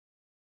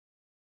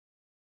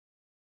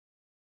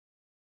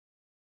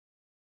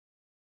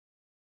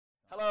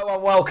Hello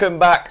and welcome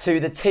back to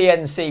the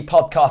TNC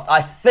podcast.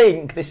 I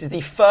think this is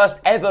the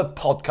first ever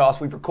podcast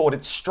we've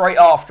recorded straight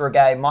after a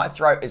game. My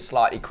throat is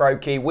slightly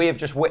croaky. We have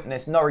just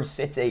witnessed Norwich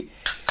City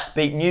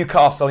beat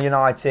Newcastle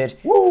United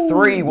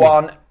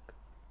 3-1.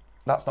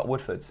 That's not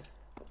Woodford's.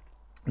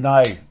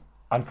 No,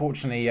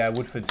 unfortunately,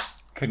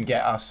 Woodford's couldn't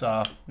get us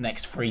our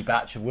next free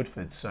batch of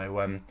Woodfords.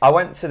 So I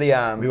went to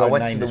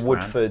the this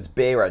Woodford's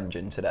beer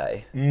engine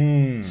today.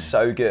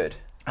 So good.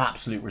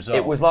 Absolute result.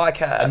 It was like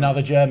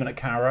another German at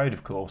Carrow Road,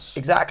 of course.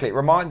 Exactly. It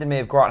reminded me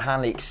of Grant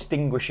Hanley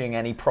extinguishing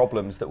any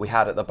problems that we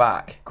had at the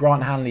back.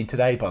 Grant Hanley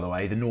today, by the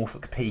way, the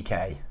Norfolk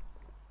PK.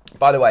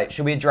 By the way,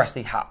 should we address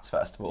the hats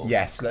first of all?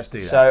 Yes, let's do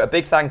that. So a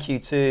big thank you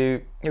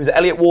to, it was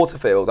Elliot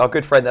Waterfield, our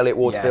good friend Elliot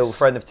Waterfield, Yes.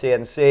 friend of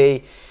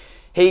TNC.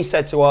 He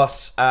said to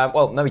us,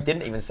 well, no, he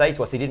didn't even say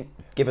to us, he didn't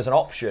give us an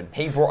option.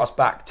 He brought us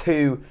back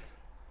two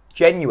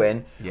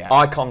genuine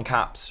icon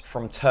caps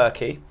from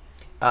Turkey.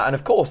 And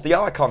of course, the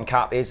icon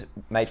cap is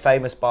made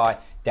famous by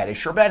Deniz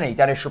Srebeni.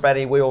 Deniz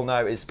Srebeni, we all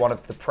know, is one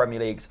of the Premier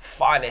League's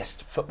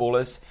finest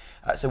footballers.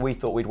 So we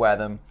thought we'd wear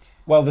them.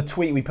 Well,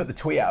 we put the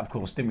tweet out, of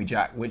course, didn't we,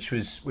 Jack? Which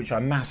I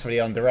massively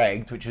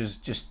under-egged, which was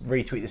just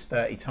retweet this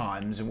 30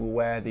 times and we'll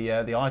wear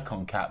the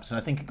icon caps. And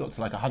I think it got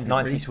to like 100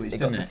 retweets, It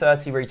got to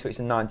 30 retweets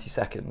in 90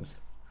 seconds.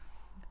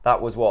 That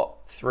was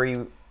what,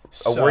 retweet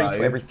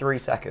every 3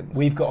 seconds.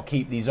 We've got to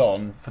keep these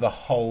on for the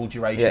whole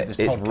duration of this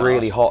podcast. It's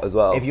really hot as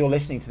well. If you're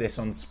listening to this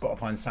on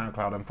Spotify and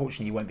SoundCloud,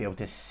 unfortunately you won't be able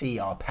to see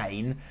our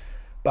pain.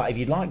 But if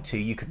you'd like to,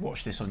 you could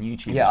watch this on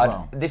YouTube as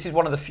well. This is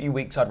one of the few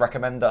weeks I'd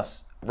recommend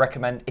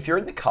if you're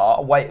in the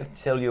car, wait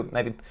until you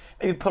maybe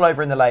pull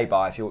over in the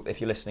lay-by if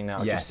you're listening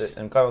now,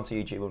 and go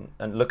onto YouTube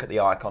and look at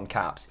the icon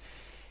caps.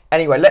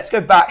 Anyway, let's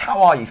go back.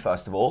 How are you,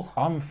 first of all?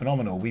 I'm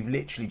phenomenal. We've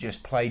literally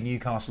just played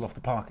Newcastle off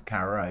the park at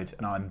Carrow Road,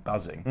 and I'm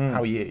buzzing.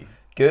 How are you?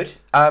 Good.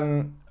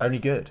 Only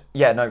good.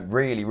 Yeah, no,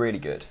 really, really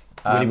good.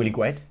 Really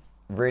great.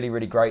 Really,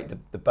 really great.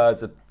 The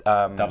birds are...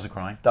 Doves are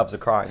crying. Doves are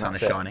crying. Sun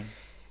is shining.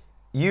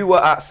 You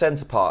were at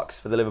Centre Parcs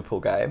for the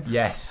Liverpool game.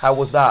 Yes. How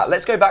was that?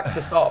 Let's go back to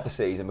the start of the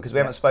season because we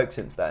haven't spoke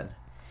since then.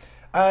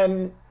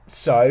 I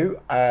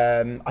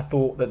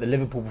thought that the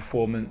Liverpool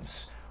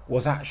performance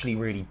was actually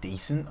really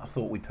decent. I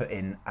thought we put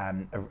in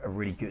a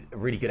really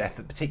good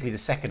effort, particularly the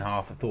second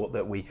half. I thought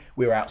that we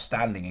were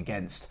outstanding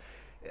against...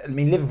 I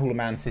mean, Liverpool and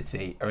Man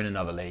City are in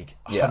another league,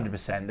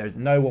 100%. There's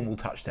no one will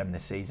touch them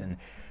this season.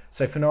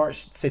 So for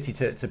Norwich City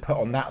to put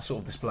on that sort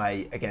of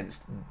display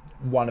against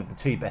one of the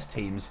two best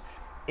teams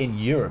in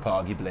Europe,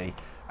 arguably.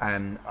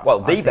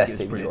 The best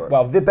team in Europe.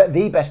 Well,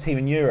 the best team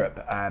in Europe,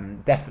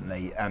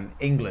 definitely.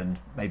 England,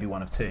 maybe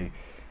one of two.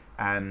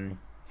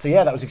 So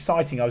yeah, that was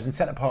exciting. I was in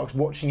Centre Parcs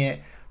watching it.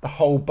 The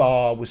whole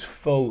bar was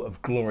full of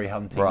glory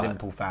hunting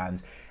Liverpool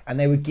fans, and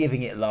they were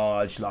giving it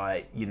large,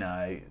 like, you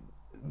know.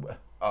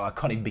 I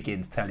can't even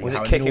begin to tell you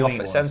how annoying it was. Was it kicking off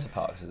at Centre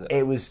Parcs, is it?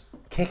 It was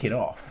kicking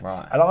off.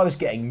 Right. And I was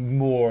getting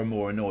more and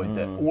more annoyed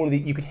that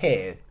you could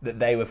hear that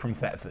they were from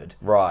Thetford.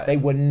 Right. They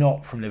were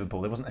not from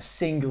Liverpool. There wasn't a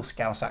single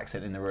Scouse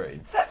accent in the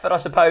room. Thetford, I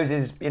suppose,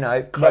 is,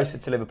 closer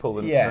to Liverpool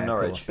than Norwich.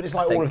 Of course. But it's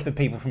like all of the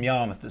people from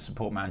Yarmouth that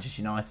support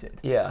Manchester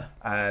United. Yeah.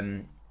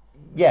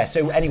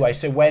 So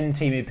when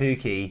Timu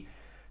Pukki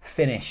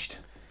finished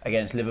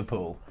against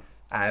Liverpool,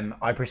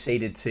 I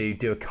proceeded to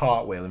do a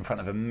cartwheel in front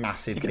of a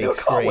massive big screen. You could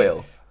do a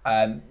cartwheel?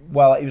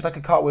 Well, it was like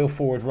a cartwheel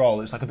forward roll.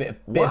 It was like a bit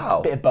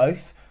of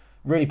both.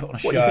 Really put on a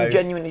show. You can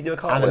genuinely do a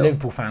cartwheel? And the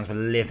Liverpool fans were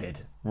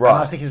livid. Right. And I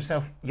was thinking to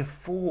myself, you're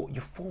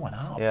 4-1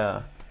 up.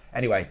 Yeah.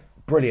 Anyway,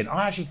 brilliant.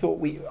 I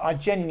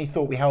genuinely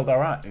thought we held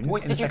our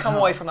own. Did you come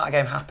away from that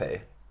game happy?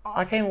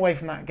 I came away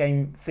from that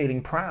game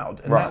feeling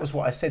proud. And that was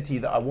what I said to you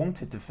that I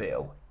wanted to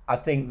feel. I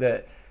think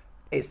that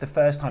it's the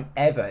first time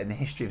ever in the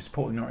history of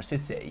supporting Norwich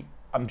City,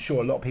 I'm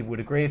sure a lot of people would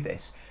agree with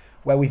this,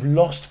 where we've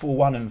lost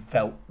 4-1 and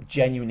felt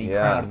genuinely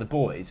proud of the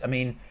boys. I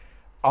mean,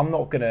 I'm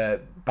not going to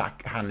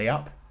back Hanley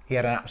up. He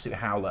had an absolute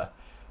howler.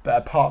 But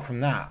apart from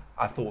that,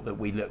 I thought that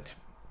we looked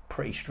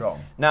pretty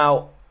strong.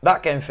 Now,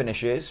 that game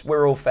finishes.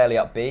 We're all fairly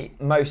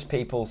upbeat. Most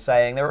people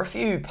saying, there were a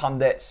few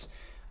pundits,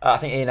 I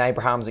think Ian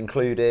Abrahams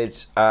included,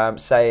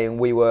 saying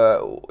we were,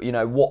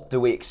 what do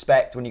we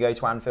expect when you go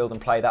to Anfield and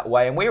play that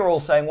way? And we were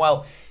all saying,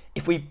 well,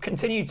 if we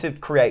continue to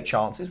create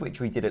chances, which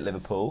we did at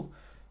Liverpool,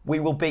 we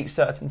will beat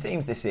certain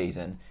teams this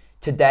season.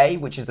 Today,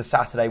 which is the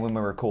Saturday when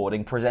we're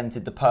recording,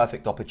 presented the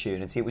perfect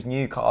opportunity. It was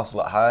Newcastle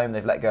at home.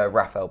 They've let go of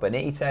Rafael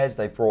Benitez.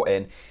 They've brought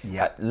in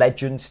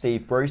legend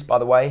Steve Bruce, by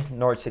the way,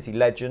 Norwich City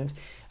legend.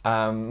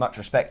 Much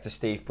respect to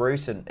Steve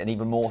Bruce, and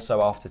even more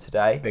so after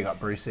today. Big up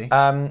Brucey.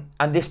 And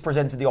this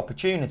presented the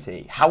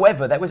opportunity.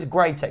 However, there was a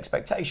great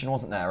expectation,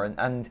 wasn't there?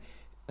 And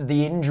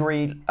the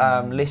injury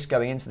list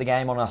going into the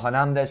game, on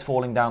Hernandez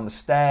falling down the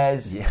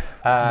stairs.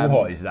 Yeah.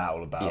 What is that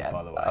all about,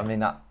 by the way? I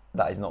mean,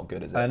 that is not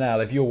good, is it? And Al,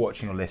 if you're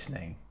watching or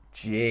listening,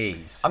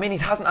 jeez. I mean, he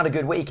hasn't had a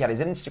good week. He had his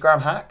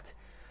Instagram hacked.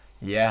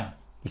 Yeah.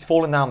 He's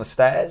fallen down the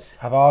stairs.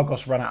 Have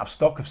Argos run out of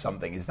stock of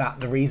something? Is that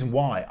the reason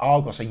why?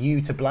 Argos, are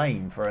you to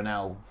blame for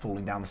Anel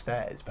falling down the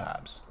stairs,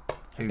 perhaps?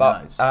 Who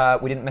knows?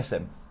 We didn't miss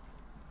him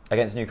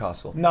against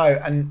Newcastle. No,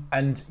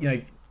 and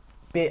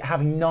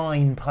having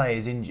 9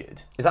 players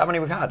injured. Is that how many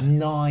we've had?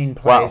 9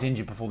 players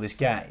injured before this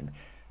game.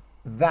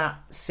 That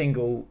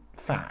single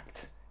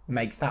fact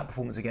makes that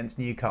performance against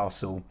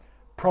Newcastle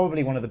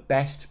probably one of the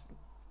best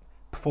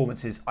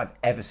performances I've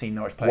ever seen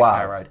Norwich play at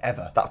Carrow Road,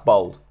 ever. That's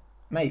bold.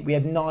 Mate, we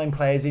had 9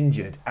 players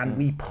injured and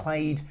we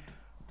played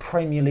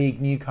Premier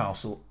League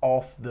Newcastle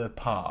off the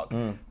park.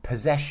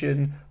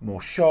 Possession,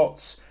 more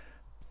shots,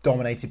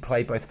 dominated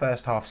play both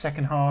first half,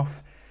 second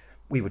half.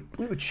 We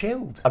were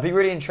chilled. I'd be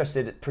really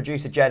interested,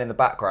 producer Jen in the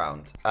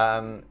background,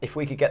 if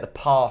we could get the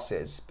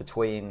passes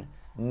between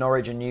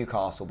Norwich and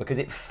Newcastle, because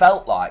it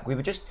felt like we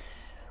were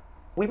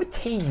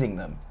teasing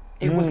them.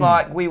 It was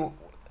like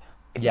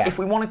if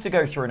we wanted to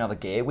go through another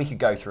gear, we could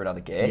go through another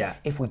gear. Yeah.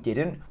 If we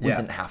didn't, we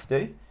didn't have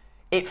to.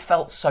 It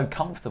felt so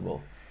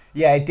comfortable.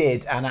 Yeah, it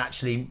did. And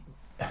actually,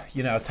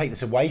 I'll take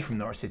this away from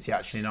Norwich City,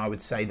 actually, and I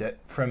would say that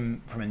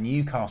from a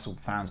Newcastle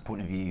fan's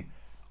point of view,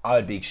 I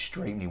would be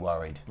extremely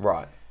worried.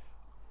 Right.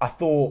 I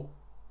thought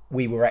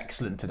we were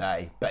excellent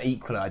today, but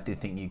equally I did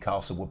think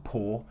Newcastle were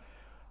poor.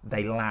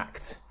 They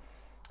lacked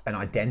an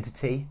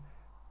identity.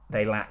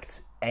 They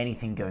lacked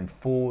anything going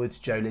forwards.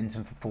 Joe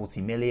Linton for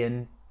 40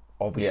 million.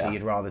 Obviously,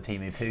 you'd rather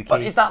Timu Pukki.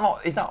 But is that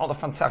not the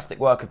fantastic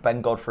work of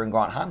Ben Godfrey and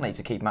Grant Hanley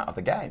to keep him out of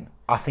the game?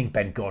 I think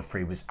Ben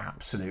Godfrey was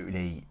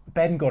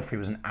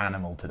an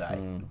animal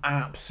today.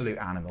 Absolute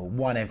animal.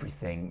 Won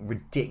everything.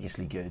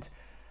 Ridiculously good.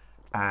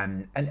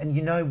 And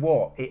you know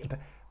what?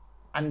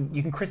 And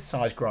you can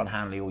criticise Grant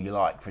Hanley all you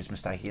like for his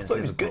mistake against Liverpool.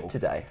 He was good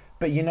today.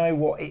 But you know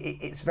what?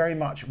 It's very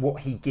much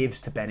what he gives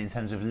to Ben in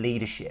terms of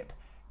leadership.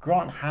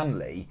 Grant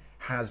Hanley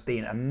has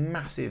been a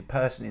massive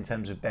person in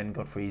terms of Ben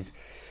Godfrey's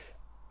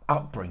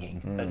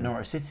upbringing at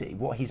Norwich City.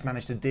 What he's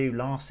managed to do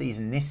last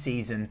season, this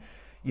season,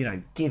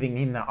 giving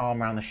him that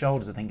arm around the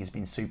shoulders, I think has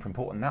been super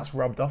important. That's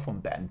rubbed off on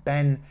Ben.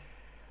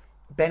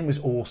 Ben was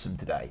awesome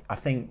today. I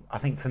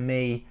think for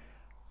me,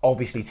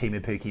 obviously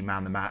Timu Pukki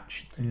man the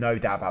match, no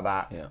doubt about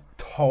that. Yeah.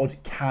 Todd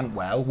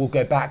Cantwell, we'll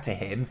go back to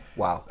him.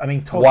 Wow. I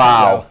mean, Todd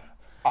Cantwell.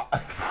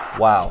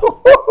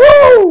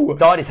 Wow.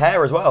 Dyed his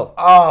hair as well.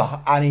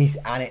 And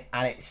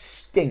it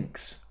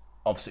stinks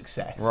of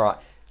success. Right.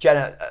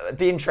 Jenna, it'd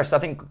be interesting. I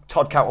think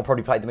Todd Cantwell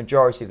probably played the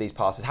majority of these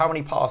passes. How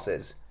many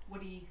passes?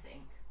 What do you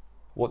think?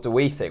 What do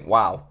we think?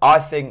 Wow. I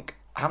think,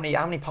 how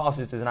many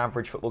passes does an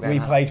average football game We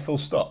have? played full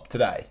stop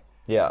today.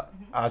 Yeah.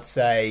 I'd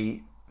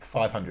say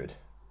 500.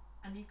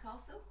 And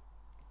Newcastle?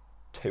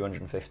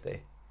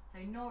 250. So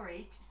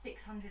Norwich,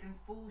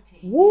 640.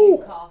 Woo!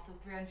 Newcastle,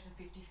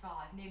 355.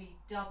 Nearly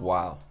double.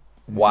 Wow.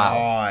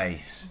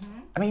 Nice.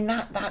 I mean,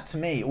 that to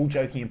me, all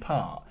joking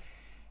apart,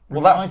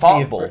 Well, that's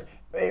football.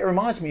 It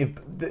reminds me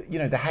of the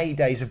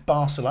heydays of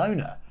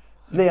Barcelona.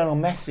 Lionel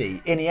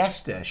Messi,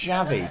 Iniesta,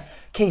 Xavi,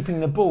 keeping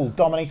the ball,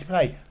 dominating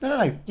play.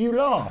 No, you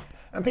laugh.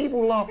 And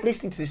people laugh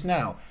listening to this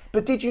now.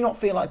 But did you not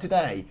feel like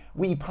today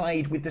we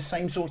played with the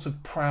same sort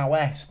of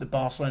prowess that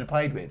Barcelona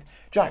played with?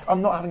 Jack,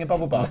 I'm not having a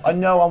bubble bath. I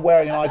know I'm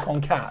wearing an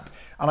icon cap.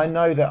 And I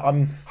know that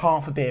I'm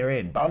half a beer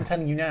in. But I'm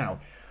telling you now,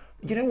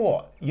 you know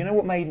what? You know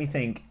what made me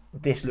think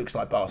this looks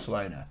like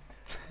Barcelona?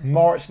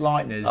 Moritz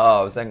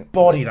Leitner's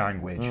body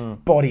language.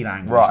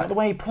 Right. Not the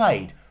way he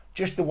played,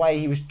 just the way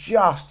he was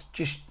just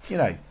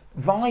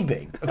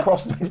vibing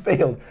across the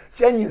midfield.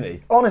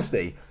 Genuinely,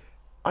 honestly,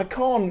 I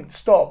can't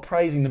stop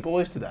praising the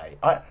boys today.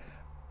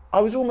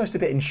 I was almost a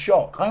bit in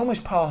shock. I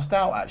almost passed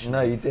out, actually.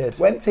 No, you did.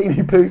 When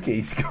Timu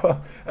Pukki scored,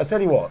 I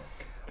tell you what,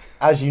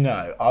 as you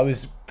know, I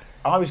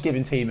was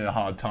giving Timu a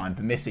hard time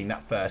for missing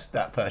that first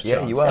chance.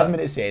 You were. 7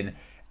 minutes in,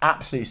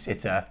 absolute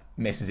sitter,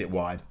 misses it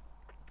wide.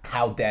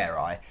 How dare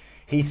I?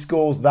 He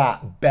scores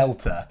that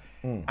belter,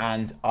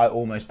 and I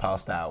almost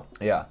passed out.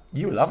 Yeah.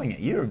 You were loving it.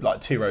 You were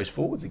like 2 rows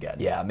forwards again.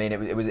 Yeah, I mean,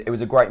 it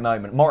was a great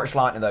moment. Moritz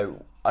Leitner,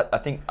 though, I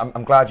think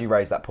I'm glad you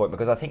raised that point,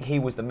 because I think he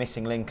was the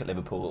missing link at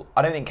Liverpool.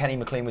 I don't think Kenny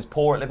McLean was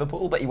poor at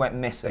Liverpool, but he went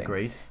missing.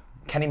 Agreed.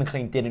 Kenny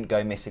McLean didn't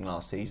go missing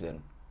last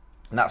season,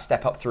 and that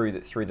step up through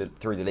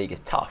the league is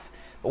tough.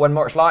 But when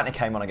Moritz Leitner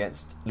came on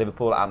against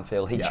Liverpool at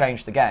Anfield, he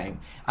changed the game,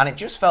 and it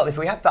just felt if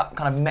we had that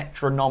kind of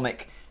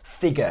metronomic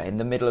figure in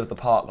the middle of the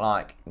park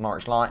like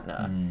Moritz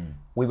Leitner,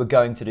 we were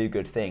going to do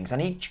good things. And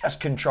he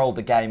just controlled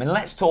the game. And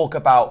let's talk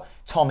about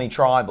Tommy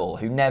Tribal,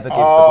 who never gives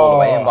the ball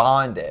away in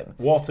behind him.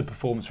 What a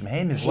performance from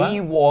him as well.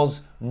 He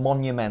was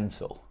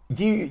monumental.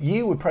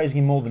 You were praising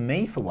him more than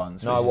me for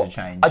once, which is a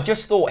change. I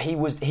just thought he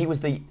was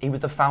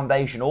the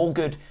foundation. All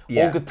good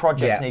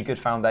projects need good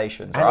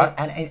foundations, right?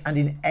 And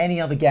in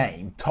any other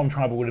game, Tom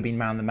Tribal would have been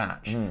man of the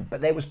match.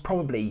 But there was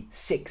probably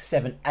 6,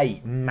 7,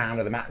 8 man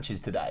of the matches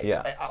today.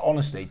 Yeah.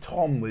 Honestly,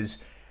 Tom was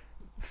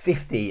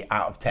 50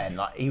 out of 10.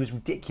 Like, he was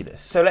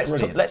ridiculous. So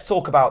let's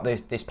talk about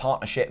this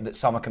partnership that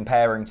some are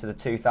comparing to the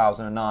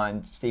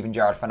 2009 Steven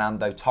Gerrard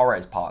Fernando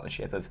Torres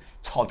partnership of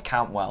Todd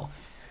Cantwell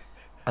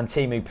and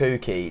Timu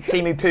Pukki.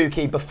 Timu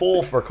Pukki,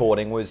 before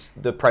recording, was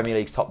the Premier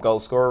League's top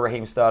goal scorer.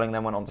 Raheem Sterling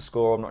then went on to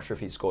score. I'm not sure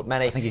if he's scored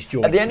many. I think he's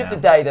joined At the end of the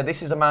day, though,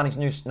 this is a man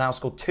who's now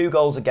scored 2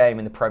 goals a game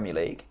in the Premier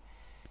League.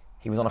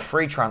 He was on a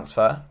free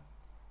transfer.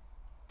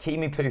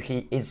 Timu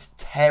Pukki is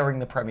tearing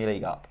the Premier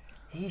League up.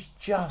 He's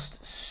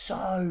just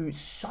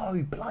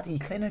so bloody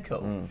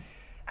clinical. And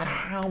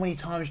how many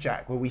times,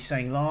 Jack, were we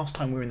saying last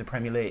time we were in the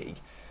Premier League,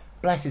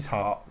 bless his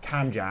heart,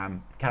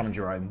 Cameron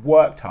Jerome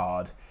worked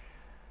hard,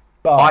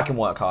 but I can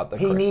work hard though,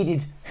 he Chris.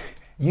 needed...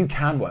 You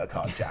can work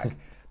hard, Jack.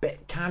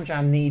 But Cam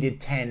Jam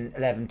needed 10,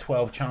 11,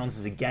 12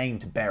 chances a game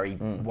to bury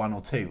one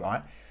or two,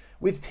 right?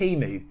 With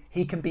Timu,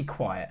 he can be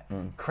quiet,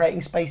 creating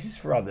spaces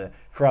for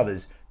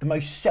others. The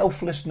most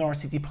selfless Norwich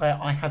City player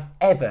I have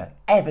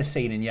ever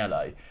seen in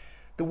yellow.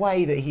 The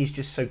way that he's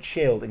just so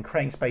chilled and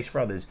creating space for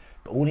others,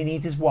 but all he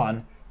needs is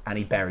one, and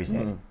he buries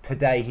it.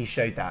 Today he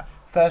showed that.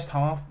 First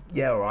half,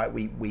 yeah, all right,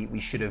 we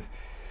should have...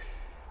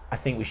 I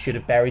think we should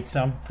have buried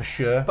some, for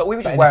sure. But we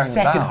were just in wearing the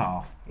them second down.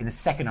 half. In the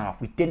second half,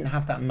 we didn't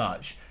have that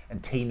much,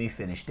 and Timu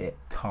finished it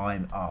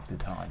time after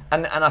time.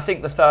 And I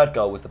think the third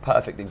goal was the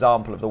perfect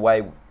example of the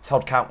way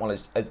Todd Cantwell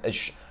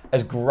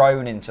has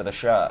grown into the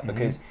shirt,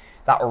 because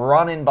that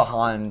run in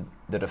behind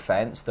the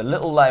defence, the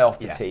little layoff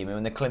to Timu,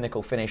 and the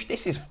clinical finish.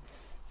 This is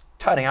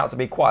turning out to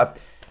be quite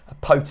a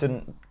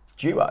potent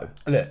duo.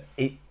 Look,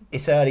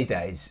 it's early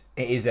days.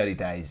 It is early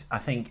days. I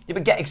think. Yeah,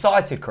 but get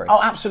excited, Chris. Oh,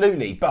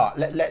 absolutely. But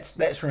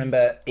let's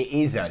remember it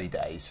is early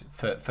days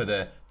for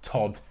the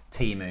Todd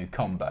Timu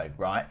combo,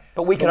 right?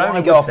 But we can what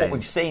only I go would off say what we've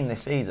is- seen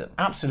this season.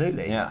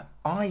 Absolutely. Yeah.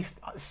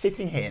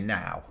 Sitting here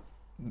now,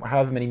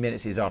 however many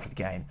minutes it is after the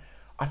game,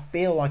 I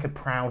feel like a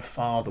proud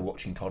father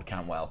watching Todd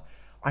Cantwell.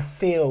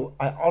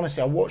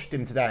 Honestly, I watched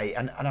him today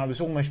and I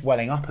was almost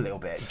welling up a little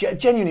bit.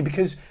 Genuinely,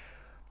 because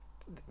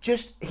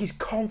just his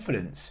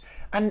confidence.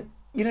 And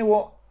you know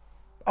what?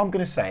 I'm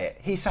going to say it.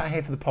 He sat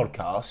here for the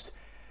podcast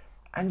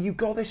and you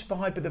got this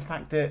vibe of the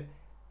fact that,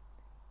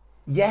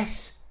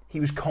 yes, he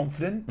was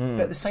confident,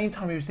 but at the same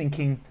time he was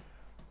thinking,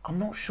 I'm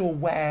not sure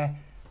where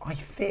I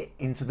fit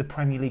into the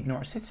Premier League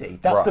Norwich City.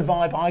 That's Right. the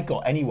vibe I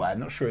got anyway. I'm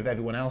not sure if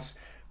everyone else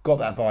got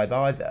that vibe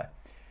either.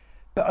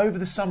 But over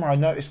the summer, I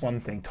noticed one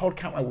thing. Todd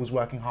Cantwell was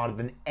working harder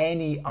than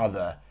any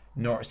other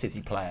Norwich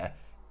City player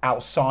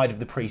outside of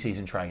the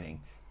pre-season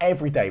training.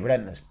 Every day,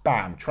 relentless,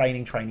 bam,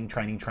 training.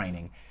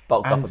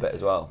 Bulked up And a bit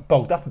as well.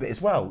 Bulked up a bit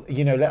as well.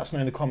 You know, let us know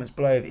in the comments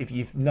below if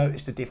you've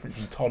noticed a difference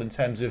in Todd in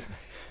terms of,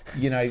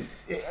 you know,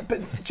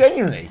 but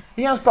genuinely,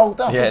 he has bulked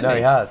up, Yeah, hasn't no, he?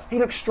 he has. He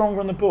looks stronger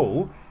on the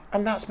ball,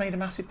 and that's made a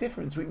massive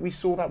difference. We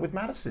saw that with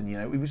Maddison, you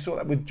know, we saw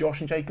that with Josh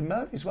and Jacob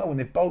Murphy as well. When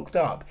they've bulked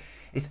up,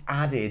 it's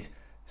added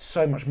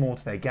so much more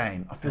to their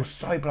game. I feel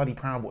so bloody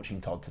proud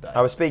watching Todd today.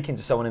 I was speaking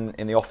to someone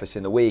in the office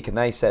in the week, and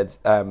they said,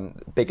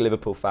 big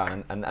Liverpool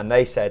fan, and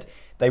they said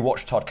they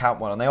watched Todd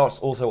Cantwell, and they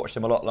also watched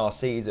him a lot last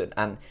season.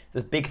 And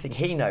the big thing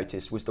he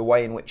noticed was the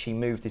way in which he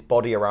moved his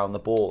body around the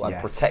ball and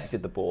Yes.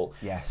 protected the ball.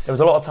 Yes. There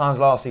was a lot of times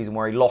last season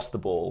where he lost the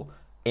ball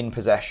in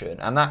possession,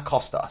 and that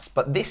cost us.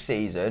 But this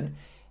season,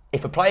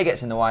 if a player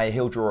gets in the way,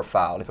 he'll draw a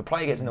foul. If a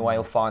player gets in the way,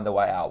 he'll find a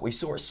way out. We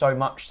saw it so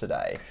much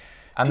today,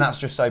 and that's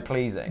just so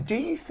pleasing. Do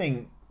you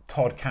think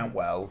Todd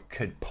Cantwell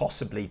could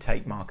possibly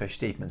take Marco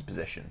Stiepermann's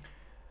position?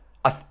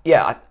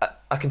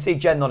 I can see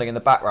Jen nodding in the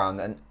background,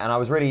 and I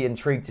was really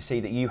intrigued to see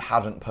that you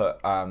hadn't put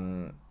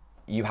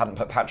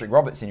Patrick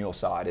Roberts in your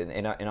side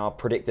in our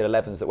predicted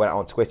 11s that went out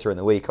on Twitter in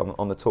the week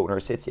on the Talk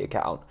Norwich City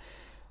account.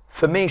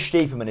 For me,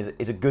 Stiepermann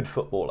is a good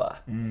footballer.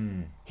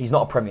 He's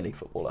not a Premier League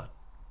footballer.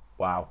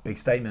 Wow, big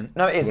statement.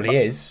 No, it is. Well, he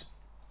is.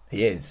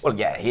 He is. Well,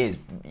 yeah, he is.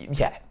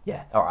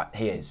 Yeah. All right,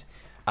 he is.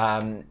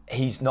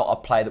 He's not a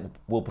player that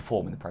will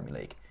perform in the Premier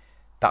League.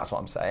 That's what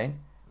I'm saying.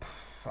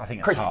 I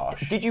think that's Chris,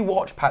 harsh. did you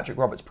watch Patrick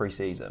Roberts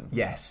pre-season?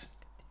 Yes.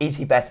 Is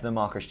he better than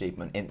Marco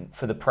Stiepermann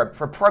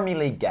for a Premier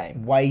League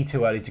game? Way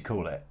too early to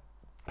call it.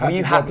 Were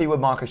you Patrick happy with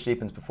Marco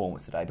Stiepermann's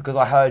performance today? Because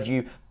I heard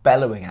you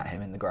bellowing at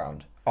him in the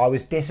ground. I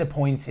was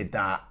disappointed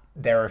that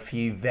there are a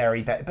few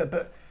very better,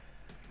 but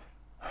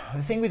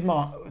the thing with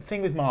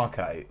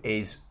Marco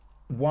is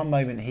one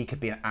moment he could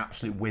be an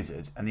absolute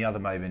wizard, and the other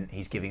moment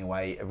he's giving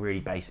away a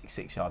really basic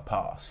 6-yard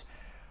pass.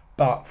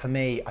 But for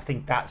me, I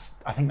think that's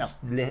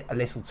a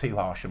little too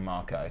harsh on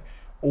Marco.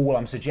 All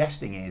I'm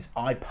suggesting is,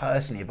 I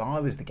personally, if I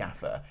was the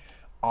gaffer,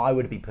 I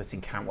would be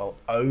putting Cantwell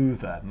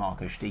over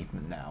Marco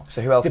Stiepermann now.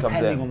 So who else comes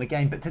depending in? on the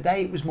game. But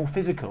today it was more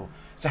physical.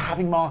 So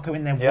having Marco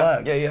in there Yeah,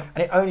 worked. yeah.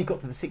 And it only got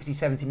to the 60,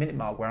 70 minute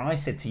mark where I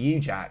said to you,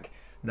 Jack,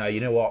 no, you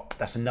know what?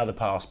 That's another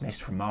pass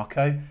missed from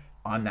Marco.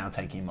 I'm now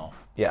taking him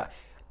off. Yeah.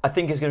 I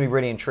think it's going to be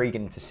really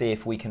intriguing to see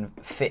if we can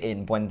fit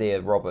in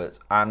Buendia, Roberts,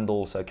 and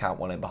also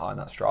Cantwell in behind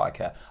that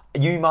striker.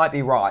 You might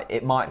be right.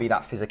 It might be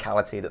that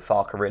physicality that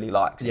Farke really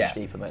likes in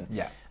Stiepermann.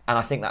 Yeah. And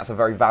I think that's a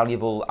very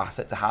valuable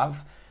asset to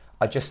have.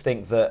 I just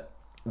think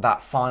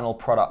that final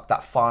product,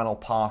 that final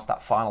pass,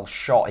 that final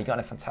shot, he got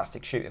a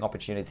fantastic shooting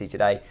opportunity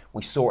today.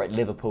 We saw it at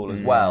Liverpool as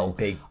well.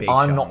 Big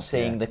I'm not chance,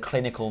 seeing yeah. the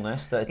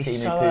clinicalness that It's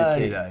Timu so Pukki.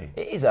 early, though.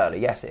 It is early,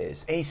 yes it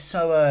is. He's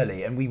so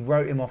early, and we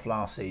wrote him off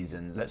last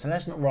season. Let's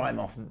not write him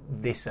off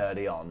this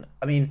early on.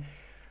 I mean,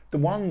 the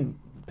one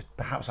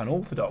perhaps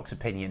unorthodox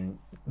opinion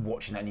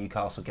watching that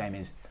Newcastle game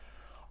is,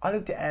 I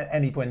looked at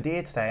Emi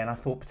Buendia today and I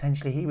thought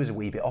potentially he was a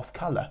wee bit off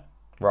colour.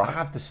 Right. I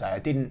have to say, I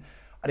didn't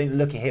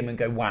look at him and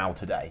go, wow,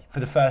 today, for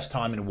the first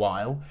time in a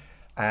while.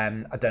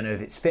 I don't know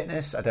if it's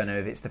fitness. I don't know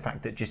if it's the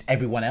fact that just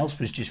everyone else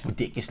was just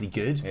ridiculously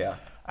good. Yeah.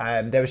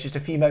 There was just a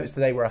few moments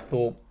today where I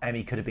thought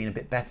Emi could have been a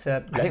bit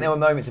better. I think there were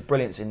moments of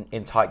brilliance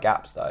in tight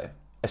gaps, though,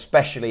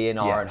 especially in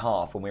our Yeah. own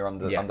half when we were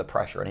under Yeah. under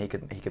pressure, and he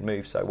could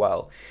move so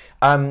well.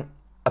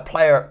 A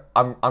player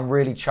I'm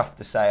really chuffed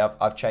to say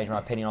I've changed my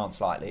opinion on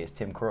slightly is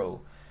Tim Krul.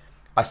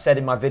 I said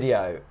in my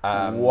video,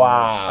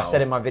 Wow. I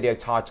said in my video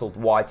titled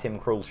 "Why Tim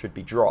Krul Should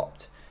Be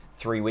Dropped"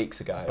 3 weeks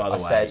ago. By the I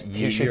way, said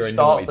he should you're a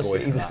start naughty the boy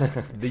for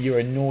season. that. You're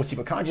a naughty,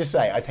 but can I just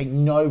say, I take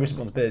no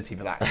responsibility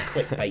for that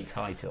clickbait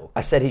title.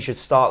 I said he should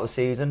start the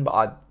season, but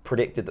I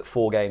predicted that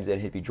 4 games in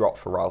he'd be dropped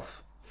for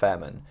Ralph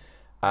Fairman.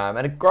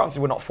 And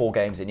granted, we're not 4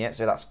 games in yet,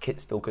 so that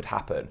still could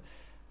happen.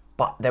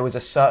 But there was a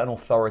certain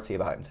authority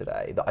about him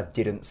today that I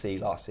didn't see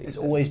last season. There's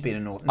always been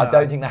an... I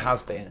don't think there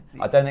has been.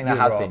 I don't think there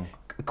You're has wrong. been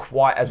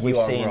quite as we've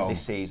You are seen wrong.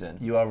 this season.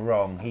 You are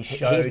wrong. He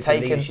showed the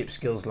taken- leadership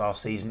skills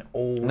last season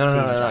all No,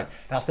 season. no. Jack.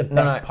 That's the No,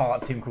 best no.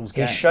 part of Tim Krul's He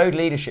game. showed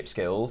leadership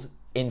skills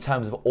in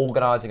terms of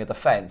organising a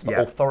defence, but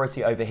Yeah.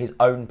 authority over his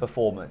own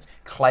performance,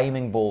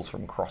 claiming balls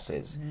from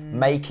crosses,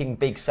 making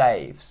big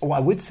saves. What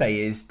I would say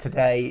is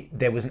today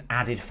there was an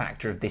added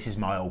factor of this is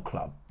my old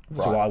club,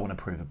 so Right. I want to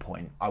prove a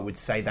point. I would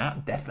say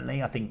that,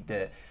 definitely. I think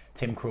that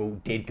Tim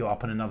Krul did go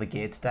up on another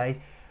gear today.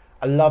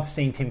 I loved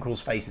seeing Tim Krul's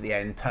face at the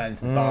end turn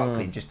to the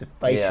Barkley. Just the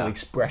facial Yeah.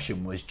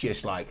 expression was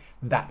just like,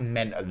 that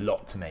meant a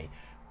lot to me.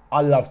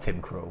 I love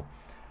Tim Krul.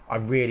 I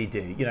really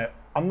do. You know,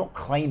 I'm not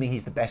claiming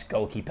he's the best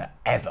goalkeeper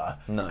ever,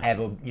 No. to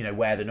ever,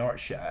 wear the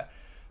Norwich shirt,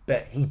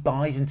 but he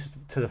buys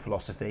into the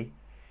philosophy.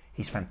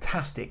 He's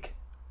fantastic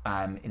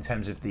in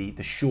terms of the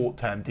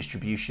short-term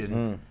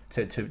distribution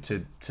to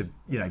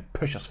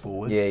push us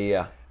forwards.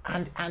 Yeah.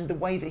 And the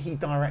way that he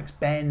directs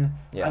Ben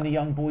Yeah. and the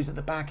young boys at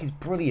the back is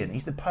brilliant.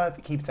 He's the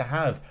perfect keeper to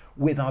have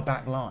with our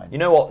back line. You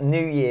know what?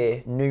 New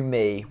year, new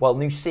me. Well,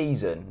 new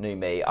season, new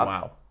me.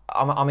 Wow.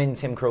 I'm in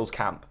Tim Krul's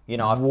camp. You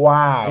know,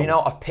 Wow. You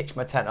know, I've pitched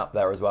my tent up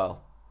there as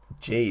well.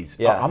 Jeez.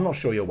 Yeah. I'm not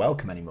sure you're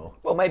welcome anymore.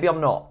 Well, maybe I'm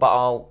not, but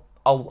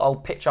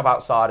I'll pitch up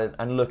outside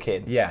and look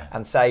in. Yeah.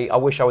 And say I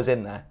wish I was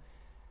in there.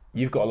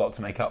 You've got a lot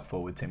to make up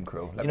for with Tim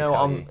Krul. Let You me know,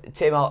 tell you.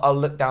 Tim, I'll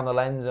look down the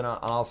lens and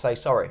I'll say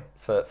sorry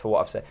for what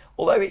I've said.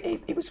 Although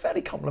he was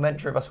fairly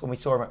complimentary of us when we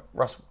saw him at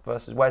Russ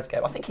versus Wes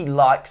game. I think he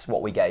likes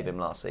what we gave him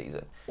last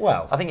season.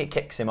 Well, I think it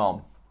kicks him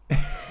on.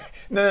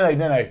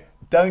 no.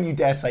 Don't you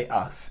dare say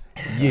us.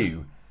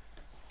 You.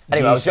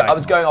 Anyway, You I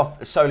was Shagmar.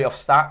 going solely off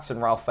stats,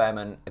 and Ralph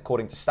Fairman,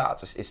 according to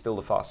stats, is still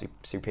the far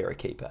superior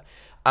keeper.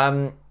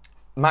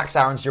 Max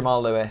Aarons,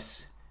 Jamal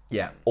Lewis,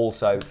 Yeah.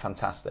 also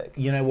fantastic.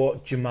 You know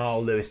what?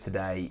 Jamal Lewis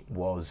today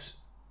was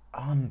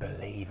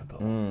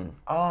unbelievable.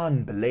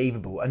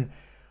 Unbelievable. And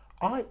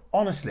I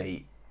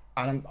honestly,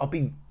 and I'll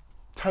be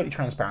totally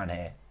transparent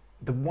here,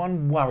 the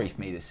one worry for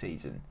me this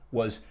season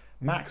was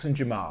Max and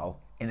Jamal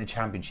in the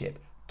Championship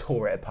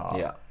tore it apart.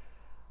 Yeah.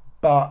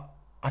 But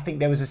I think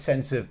there was a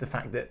sense of the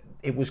fact that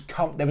it was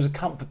there was a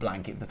comfort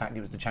blanket for the fact it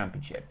was the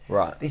Championship.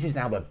 Right. This is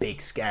now the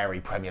big, scary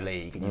Premier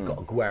League, and you've got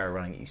Aguero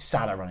running at you,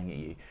 Salah running at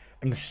you,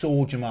 and you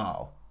saw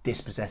Jamal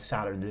dispossess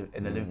Salah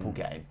in the Liverpool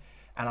game.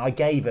 And I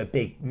gave a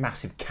big,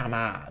 massive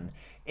Kaman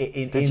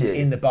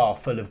in the bar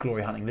full of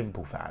glory-hunting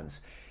Liverpool fans.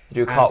 Did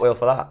you do a cartwheel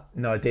for that?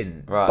 No, I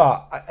didn't. Right.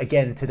 But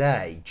again,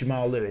 today,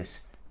 Jamal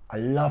Lewis, I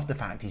love the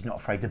fact he's not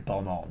afraid to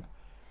bomb on.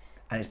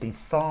 And it's been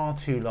far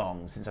too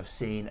long since I've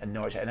seen a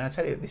Norwich. And I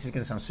tell you, this is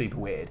going to sound super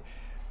weird.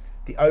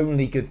 The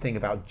only good thing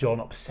about John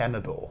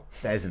Obsemabor,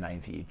 there's a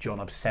name for you, John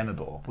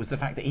Obsemabor, was the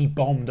fact that he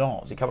bombed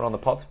on. Is he coming on the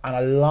pod? And I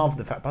love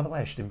the fact, by the way,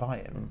 I should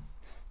invite him.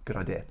 Good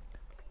idea.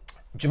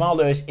 Jamal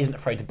Lewis isn't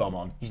afraid to bomb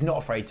on. He's not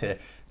afraid to...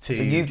 So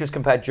you've just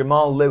compared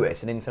Jamal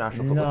Lewis in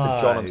international football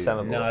to John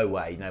Obsemabor? No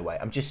way.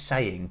 I'm just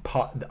saying,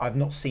 I've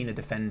not seen a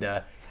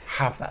defender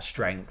have that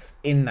strength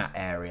in that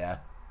area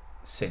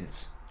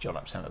since John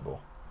Obsemabor.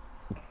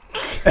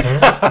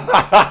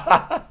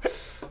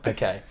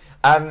 Okay.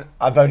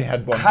 I've only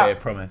had one beer,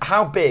 promise.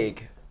 How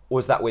big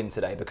was that win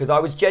today? Because I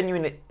was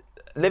genuinely...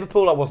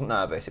 Liverpool, I wasn't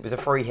nervous. It was a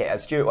free hit.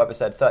 As Stuart Webber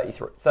said,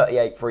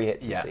 38 free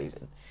hits this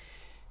season.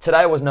 Today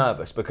I was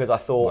nervous because I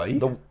thought...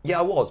 Were you?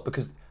 I was,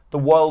 because the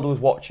world was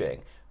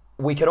watching.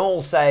 We can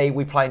all say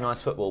we play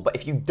nice football, but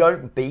if you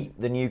don't beat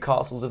the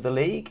Newcastles of the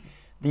league,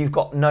 you've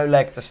got no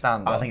leg to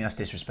stand on. I think that's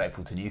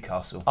disrespectful to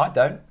Newcastle. I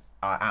don't.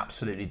 I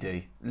absolutely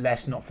do.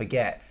 Let's not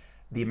forget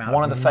the amount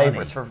One of of the money,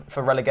 favourites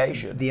for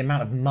relegation. the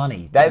amount of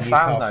money Their that fans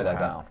know Newcastle they're have.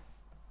 down.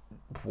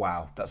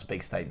 Wow, that's a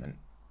big statement.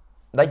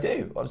 They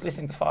do. I was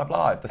listening to 5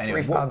 Live. The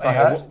Anyway, three fans I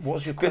heard. what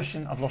was your It's good.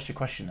 question? I've lost your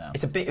question now.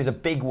 It was a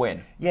big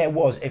win. Yeah, it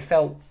was. It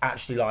felt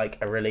actually like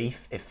a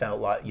relief. It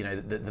felt like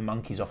the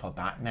monkey's off our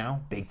back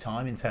now, big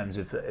time in terms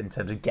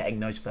of getting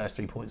those first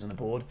 3 points on the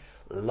board.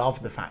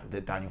 Love the fact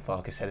that Daniel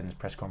Farke said in his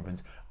press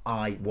conference,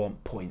 "I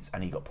want points,"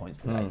 and he got points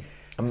today.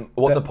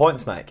 What do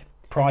points make?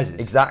 Prizes,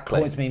 Exactly.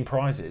 Points mean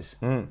prizes,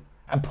 and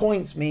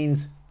points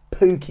means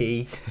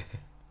Pookie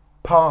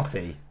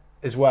party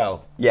as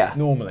well. Yeah.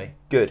 normally.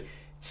 Good.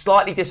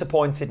 Slightly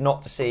disappointed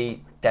not to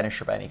see Dennis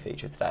Shrubeni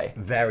feature today.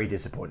 Very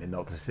disappointed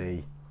not to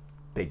see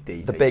Big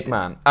D. The big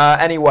man.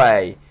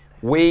 Anyway,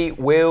 We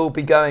will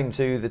be going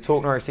to the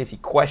Talk Norwich City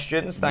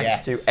questions.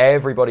 Thanks Yes. to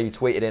everybody who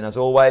tweeted in, as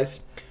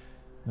always.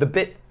 The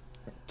bit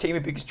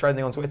Team Puke is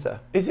trending on Twitter.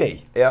 Is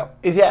he? Yeah,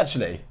 Is he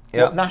actually?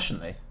 Yeah. What,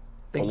 nationally?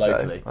 I think or so.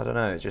 locally? I don't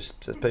know. It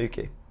just says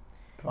Pookie.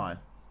 Fine.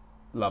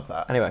 Love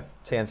that. Anyway,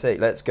 TNC.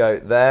 Let's go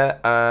there.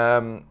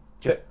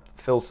 Just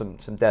fill some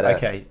dead air.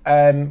 Okay.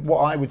 What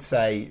I would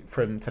say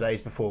from today's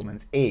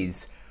performance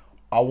is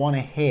I want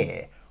to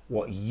hear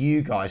what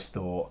you guys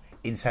thought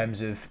in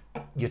terms of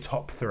your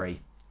top three.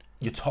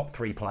 Your top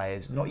three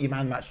players. Not your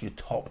man match, your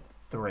top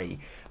three.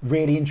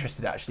 Really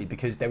interested, actually,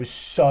 because there was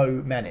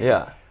so many.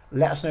 Yeah.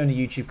 Let us know in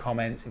the YouTube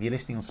comments. If you're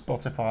listening on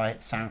Spotify,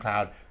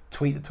 SoundCloud,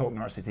 tweet the Talk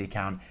Norwich City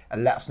account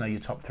and let us know your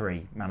top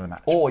three man of the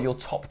match. Or your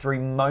top 3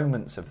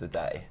 moments of the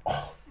day.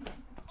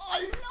 I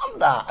love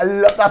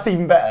that. That's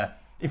even better.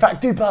 In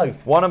fact, do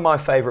both. One of my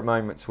favourite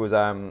moments was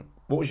What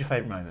was your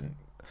favourite moment?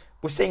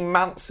 we're seeing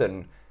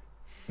Manson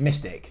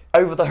Mystic.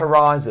 over the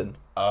horizon.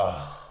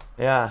 Oh,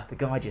 Yeah, the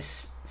guy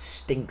just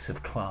stinks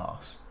of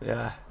class.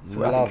 yeah.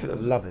 Love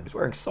him. He's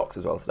wearing socks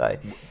as well today.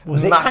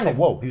 Was it? Massive. Hang on,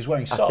 whoa, he was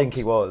wearing socks. I think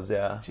he was,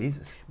 yeah.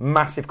 Jesus.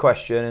 Massive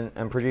question,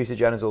 and producer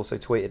Jen has also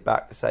tweeted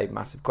back to say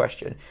massive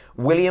question.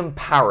 William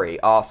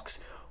Parry asks,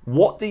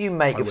 what do you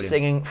make of William.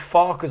 singing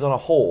Farkers on a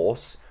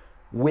Horse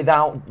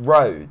without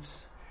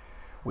roads?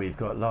 We've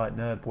got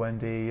Lightner,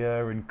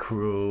 Buendia, and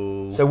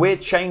Cruel. So we're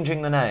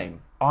changing the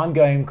name. I'm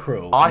going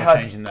Cruel. I I'm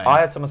changing the name.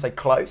 heard someone say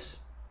Close,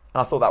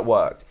 and I thought that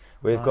worked.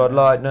 We've got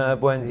Lightner,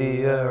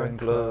 Buendia, and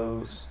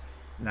Close.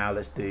 Now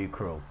let's do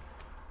Cruel.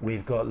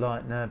 We've got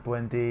Lightner,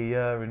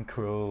 Buendia, and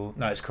Cruel.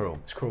 No, it's Cruel.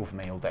 It's Cruel for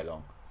me all day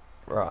long.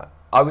 Right.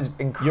 I was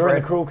incredible. You're in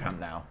the Cruel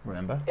camp now,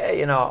 remember?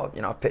 Yeah,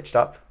 I've pitched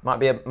up. Might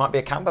be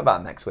a camper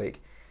band next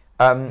week.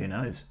 Who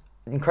knows?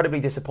 Incredibly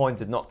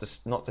disappointed not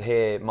to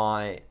hear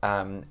my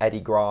Eddie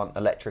Grant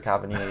Electric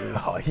Avenue.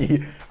 Oh,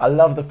 I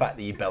love the fact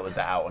that you belted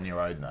that out on your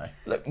own, though.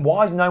 Look,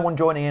 why is no one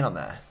joining in on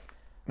that?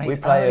 Mate, We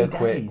it's play a early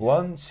quick days.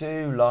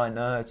 1-2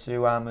 liner to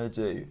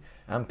Amadou,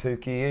 and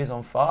Pookie is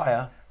on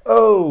fire.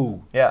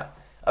 Oh! Yeah,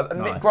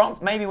 Nice.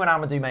 Grant, maybe when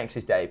Amadou makes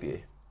his debut.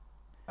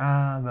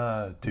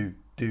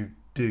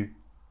 Do.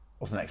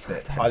 What's the next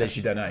bit? I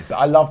literally don't know. But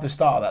I love the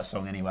start of that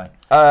song anyway.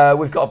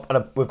 We've got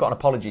an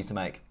apology to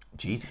make.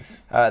 Jesus.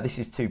 This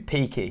is to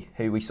Peaky,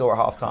 who we saw at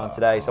half time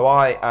today. So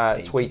I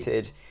Peaky.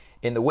 tweeted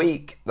in the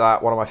week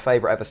that one of my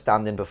favourite ever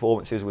stand-in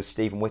performances was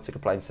Stephen Whittaker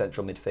playing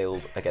central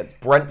midfield against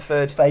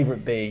Brentford.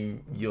 Favourite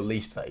being your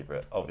least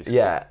favourite, obviously.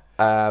 Yeah,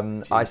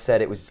 I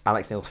said it was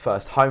Alex Neil's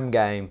first home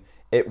game.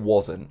 It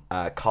wasn't.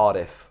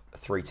 Cardiff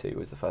 3-2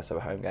 was the first ever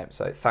home game.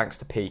 So thanks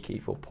to Peaky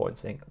for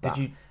pointing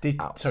that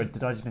out. Sorry,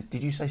 did I just miss?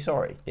 Did you say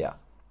sorry? Yeah.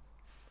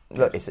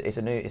 Look, it's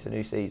a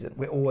new season.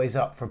 We're always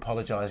up for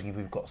apologising if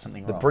we've got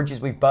something The wrong. bridges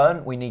we've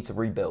burnt, we need to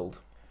rebuild.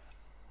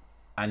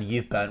 And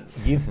you've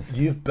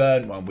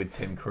burnt one with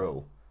Tim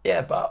Krul.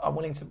 Yeah, but I'm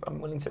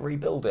willing to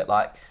rebuild it.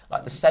 Like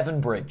the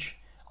Severn Bridge,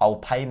 I'll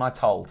pay my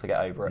toll to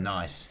get over it.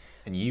 Nice.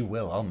 And you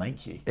will. I'll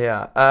make you.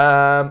 Yeah.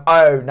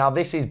 Now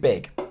this is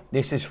big.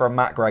 This is from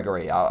Matt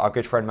Gregory, our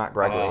good friend Matt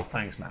Gregory. Oh,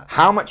 thanks, Matt.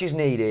 How much is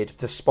needed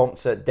to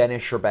sponsor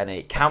Dennis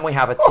Shrubeni? Can we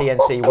have a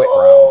TNC whip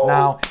round?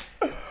 Now,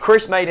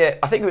 Chris made it.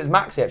 I think it was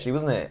Maxi actually,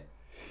 wasn't it?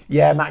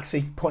 Yeah,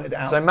 Maxi pointed it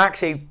out. So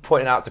Maxi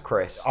pointed it out to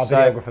Chris. Our So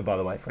videographer, by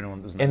the way, for anyone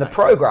that doesn't know. in the Maxi.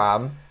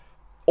 programme,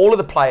 all of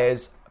the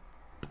players,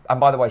 and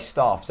by the way,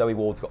 staff. Zoe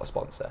Ward's got a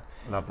sponsor.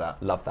 Love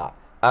that. Love that.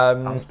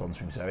 I'm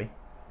sponsoring Zoe.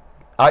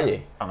 Are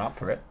you? I'm up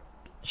for it.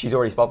 She's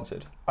already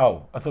sponsored.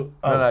 Oh, I thought.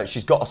 Oh, No,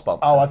 she's got a sponsor.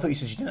 Oh, I thought you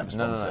said she didn't have a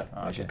no, sponsor. no,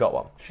 Oh, okay. she's got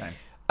one. Shame.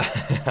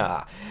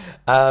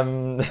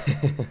 um,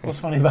 What's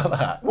funny about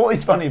that? What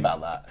is funny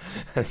about that?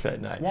 I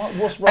don't know.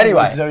 What's wrong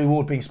Anyway. with Zoe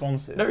Ward being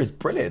sponsored? No, it's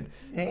brilliant.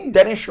 It is.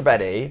 Dennis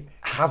Shrubeni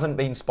hasn't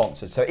been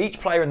sponsored. So each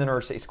player in the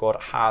Norwich City squad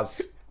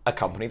has a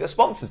company that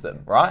sponsors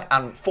them, right?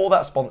 And for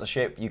that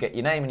sponsorship, you get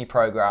your name and your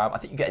programme. I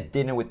think you get a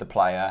dinner with the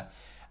player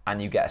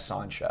and you get a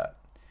signed shirt.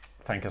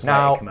 Thank us,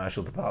 Now- later,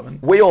 commercial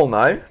department. We all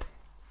know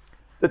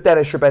that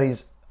Dennis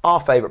Shrubeni's our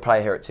favourite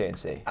player here at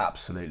TNC.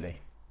 Absolutely.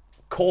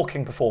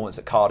 Corking performance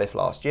at Cardiff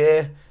last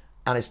year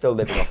and is still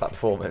living off that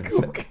performance.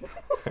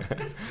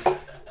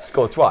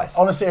 Scored twice.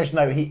 On a serious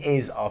note, he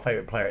is our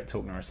favourite player at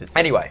Talk Norwich City.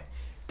 Anyway,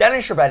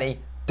 Dennis Shrubeni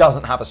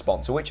doesn't have a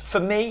sponsor, which for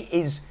me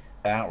is...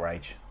 An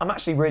outrage. I'm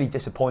actually really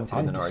disappointed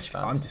in the Norwich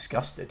fans. I'm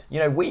disgusted. You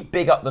know, we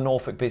big up the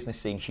Norfolk business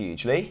scene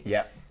hugely.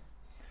 Yeah.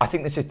 I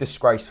think this is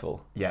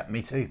disgraceful. Yeah,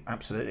 me too.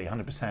 Absolutely,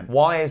 100%.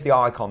 Why is the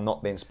icon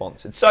not being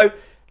sponsored? So,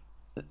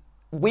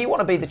 we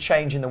want to be the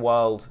change in the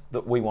world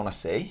that we want to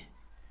see.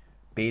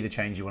 Be the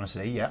change you want to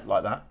see. Yeah,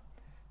 like that.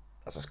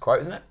 That's a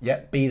quote, isn't it? Yeah,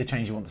 be the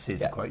change you want to see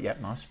is Yeah. the quote. Yeah,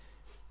 nice.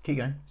 Keep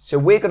going. So,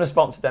 we're going to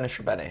sponsor Dennis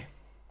Shrubeni.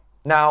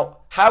 Now,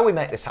 how we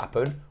make this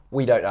happen,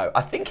 we don't know.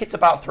 I think it's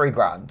about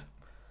 $3,000.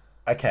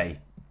 Okay.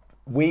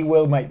 We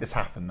will make this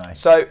happen, though.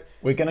 So,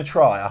 We're going to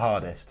try our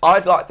hardest.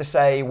 I'd like to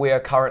say we are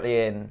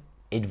currently in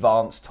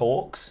advanced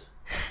talks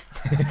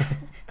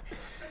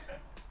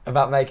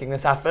about making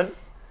this happen.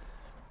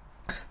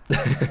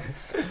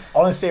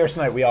 On a serious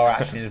note, we are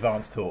actually in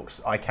advanced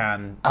talks. I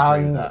can agree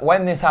with And that.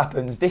 when this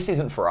happens, this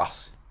isn't for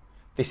us.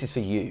 This is for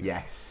you.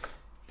 Yes.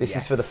 This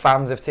Yes. is for the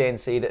fans of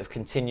TNC that have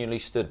continually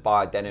stood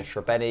by Dennis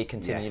Shrabeni,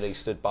 continually Yes.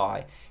 stood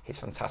by his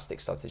fantastic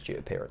substitute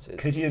appearances.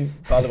 Could you,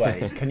 by the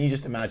way, can you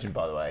just imagine,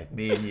 by the way,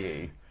 me and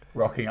you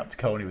rocking up to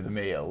Colney with a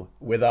meal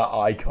with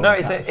our icon No,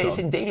 caps it's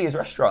on? in Delia's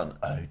restaurant.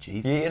 Oh,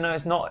 Jesus. You know,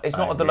 it's not at the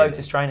really?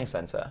 Lotus Training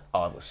Centre.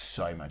 I've got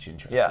so much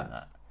interest Yeah. in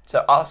that. So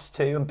us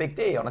two and Big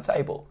D on a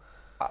table.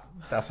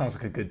 That sounds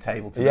like a good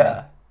table to me.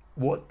 Yeah.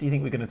 What do you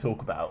think we're going to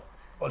talk about?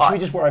 Or should we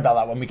just worry about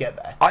that when we get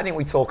there? I think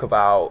we talk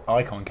about,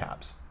 Icon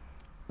caps.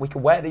 we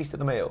could wear these to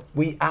the meal.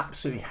 We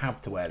absolutely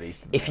have to wear these.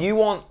 To the If you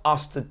want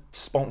us to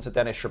sponsor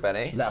Dennis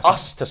Shrabeni, Let us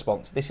us to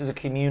sponsor, this is a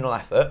communal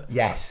effort,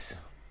 Yes.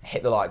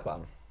 hit the like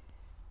button.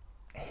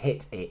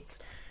 Hit it.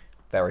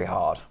 Very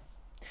hard.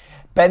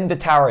 Ben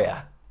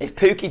Detaria. If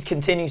Pookie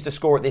continues to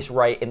score at this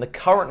rate in the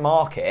current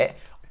market,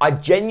 I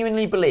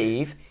genuinely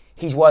believe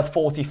he's worth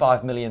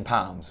 £45 million.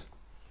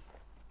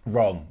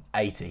 Wrong.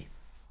 80.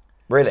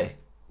 Really?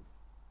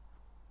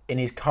 In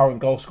his current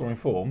goal scoring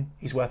form,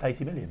 he's worth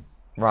 80 million.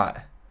 Right.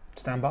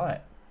 Stand by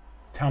it.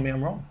 Tell me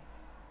I'm wrong.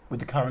 With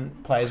the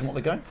current players and what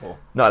they're going for.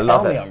 No, I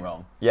love Tell me it. I'm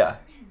wrong. Yeah.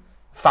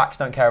 Facts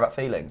don't care about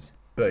feelings.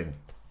 Boom.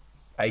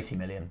 80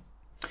 million.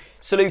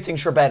 Saluting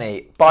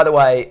Shrabeni. By the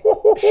way,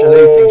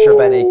 saluting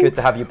Shrabeni. Good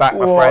to have you back, my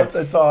friend. What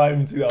a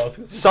time to ask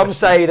us. Some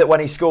say that when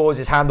he scores,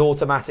 his hand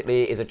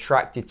automatically is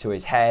attracted to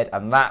his head,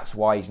 and that's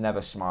why he's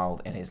never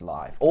smiled in his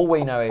life. All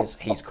we know is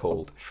he's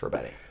called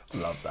Shrabeni.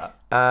 Love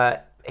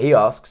that. He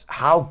asks,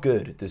 how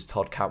good does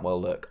Todd Cantwell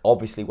look?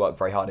 Obviously worked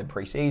very hard in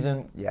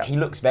pre-season. Yeah. He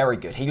looks very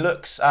good. He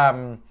looks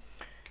Tony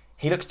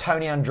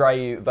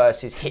Andreu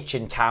versus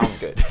Hitchin Town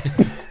good.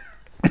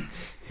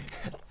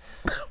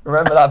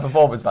 Remember that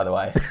performance, by the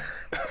way?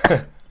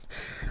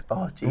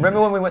 Oh, Jesus. Remember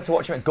when we went to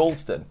watch him at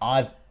Galston?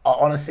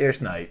 On a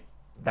serious note,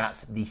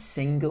 that's the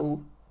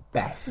single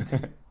best.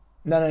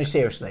 No,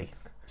 seriously.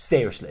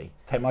 Seriously.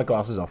 Take my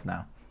glasses off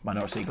now. My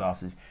Norwich City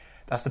glasses.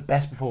 That's the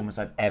best performance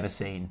I've ever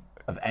seen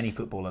of any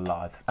footballer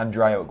live.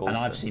 Andreu at Galston. And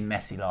I've seen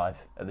Messi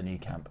live at the new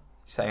camp.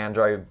 Saying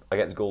Andreu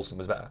against Galston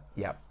was better.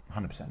 Yeah,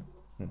 100%.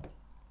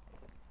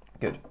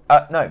 Good.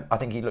 No, I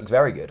think he looks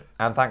very good.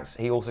 And thanks,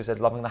 he also says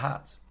loving the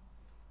hats.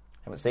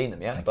 Haven't seen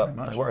them yet, Thank you but very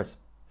much. no worries.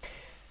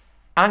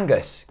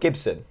 Angus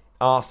Gibson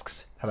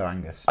asks, Hello,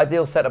 Angus.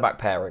 ideal centre-back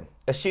pairing,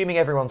 assuming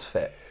everyone's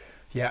fit.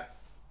 Yeah.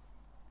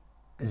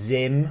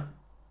 Zim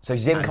So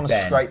Zim And comes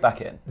Ben. straight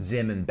back in.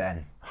 and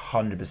Ben.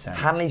 100%.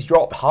 Hanley's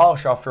dropped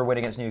harsh after a win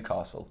against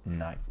Newcastle.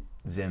 No.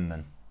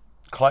 Zimman.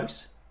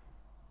 Close?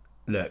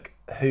 Look,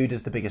 who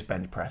does the biggest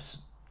bench press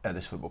at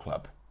this football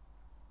club?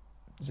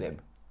 Zim.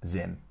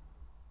 Zim.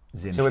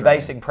 Zim. So we're straight in.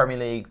 basing Premier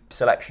League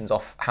selections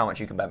off how much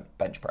you can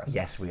bench press?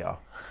 Yes, we are.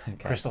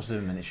 Okay. Christoph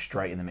Zimmerman is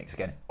straight in the mix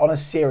again. On a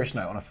serious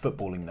note, on a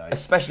footballing note.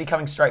 Especially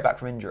coming straight back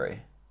from injury.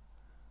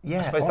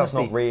 Yeah, I suppose that's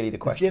not really the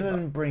question,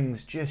 Zimmerman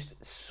brings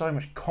just so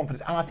much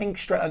confidence. And I think,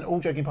 and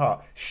all joking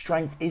apart,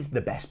 strength is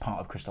the best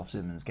part of Christoph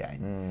Zimmerman's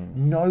game.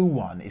 No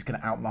one is going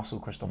to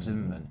outmuscle Christoph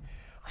Zimmerman.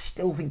 I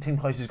still think Tim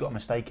Close has got a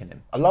mistake in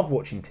him. I love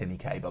watching Timmy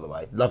K, by the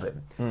way. Love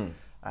him.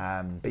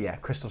 But yeah,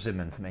 Christoph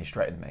Zimmerman for me,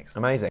 straight in the mix.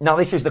 Amazing. Now,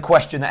 this is the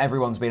question that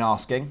everyone's been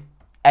asking.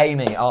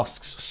 Amy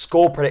asks,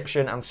 score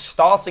prediction and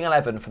starting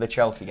 11 for the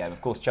Chelsea game. Of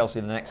course,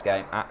 Chelsea the next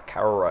game at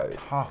Carroll Road.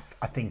 Tough.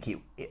 I think it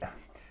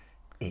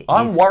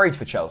I'm is. worried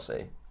for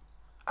Chelsea.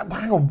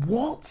 Hang on,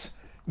 what?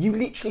 You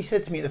literally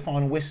said to me at the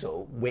final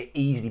whistle, we're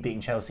easily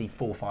beating Chelsea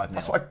 4-5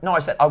 That's what I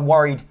said I'm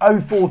worried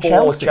for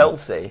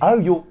Chelsea. Oh,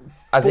 you're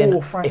As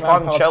in, Frank if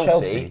I'm Lampard's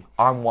Chelsea,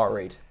 I'm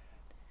worried.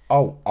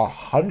 Oh,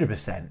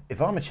 100%. If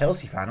I'm a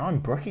Chelsea fan, I'm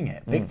brooking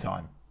it big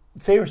time.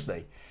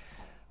 Seriously.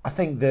 I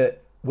think that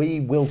we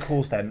will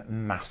cause them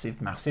massive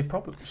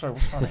problems. Sorry,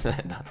 what's funny?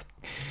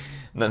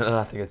 No,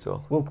 nothing at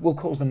all. We'll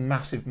cause them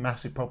massive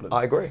problems.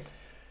 I agree.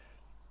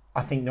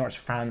 I think Norwich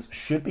fans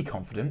should be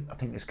confident. I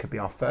think this could be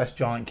our first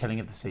giant killing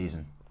of the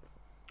season.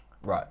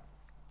 Right.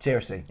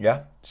 Seriously.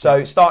 Yeah.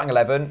 So, starting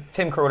 11,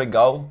 Tim Krul in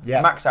goal.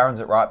 Yeah. Max Aaron's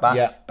at right back.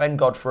 Yeah. Ben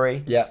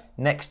Godfrey. Yeah.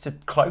 Next to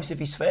Close if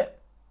he's fit.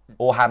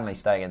 Or Hanley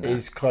staying in there.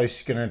 Is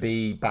Close going to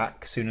be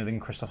back sooner than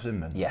Christoph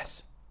Zimmerman?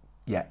 Yes.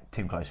 Yeah,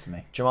 Tim Close for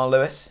me. Jamal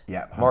Lewis.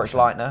 Yeah, 100%. Moritz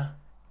Leitner.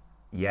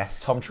 Yes.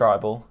 Tom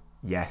Tribal.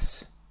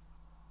 Yes.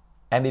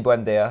 Emmy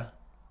Buendia.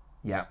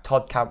 Yeah,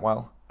 Todd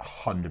Cantwell.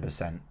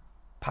 100%.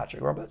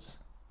 Patrick Roberts.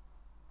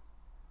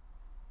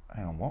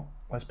 Hang on, what?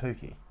 Where's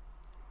Pookie?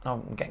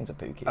 No, I'm getting to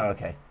Pookie. Oh,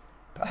 okay.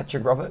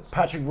 Patrick Roberts.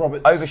 Patrick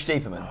Roberts. Over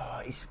Stiepermann.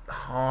 Oh, he's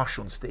harsh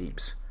on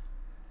Steeps.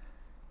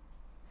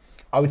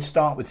 I would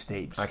start with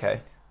Steeps.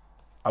 Okay.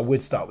 I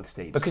would start with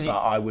Steeps. Because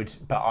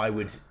but I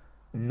would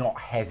not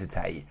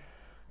hesitate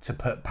to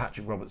put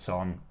Patrick Roberts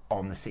on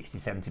the 60,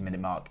 70 minute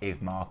mark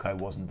if Marco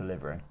wasn't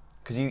delivering.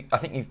 Because I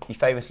think you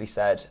famously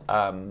said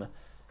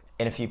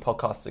in a few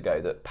podcasts ago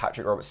that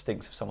Patrick Roberts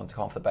stinks of someone to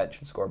come off the bench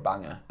and score a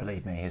banger.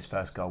 Believe me, his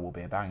first goal will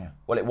be a banger.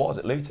 Well, it was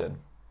at Luton.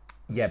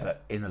 Yeah,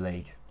 but in the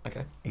league.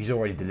 Okay. He's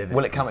already delivered.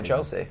 Will it come at pre-season.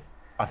 Chelsea?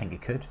 I think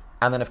it could.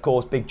 And then, of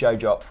course, Big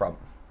Jojo up front.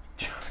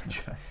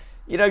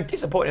 You know,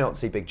 disappointing not to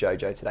see Big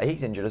Jojo today.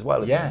 He's injured as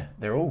well, isn't Yeah,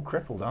 they're all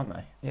crippled, aren't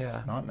they? he?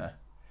 Yeah. Nightmare.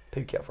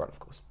 Pookie up front, of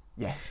course.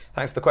 Yes.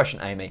 Thanks for the question,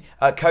 Amy.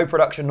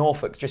 Co-production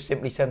Norfolk just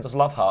simply sends us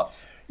love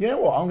hearts. You know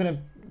what? I'm going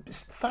to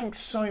thanks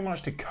so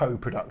much to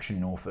Co-production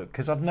Norfolk,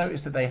 because I've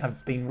noticed that they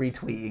have been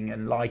retweeting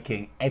and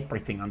liking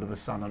everything under the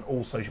sun on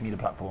all social media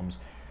platforms.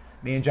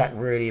 Me and Jack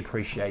really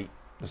appreciate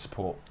the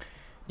support.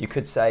 You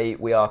could say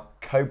we are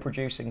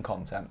co-producing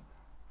content.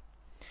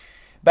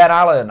 Ben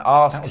Allen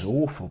asks... That was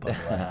awful, by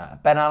the way.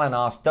 Ben Allen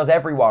asks, does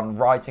everyone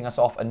writing us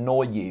off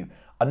annoy you?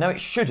 I know it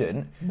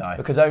shouldn't, No.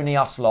 because only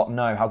us lot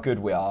know how good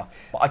we are,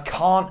 but I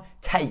can't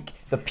take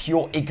the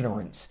pure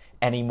ignorance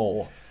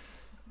anymore.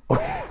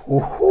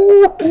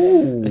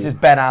 This is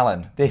Ben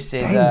Allen. This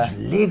is... Ben's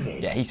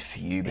livid. Yeah, he's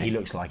fuming. He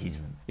looks like he's...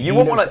 You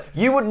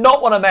would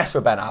not want to mess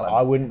with Ben Allen.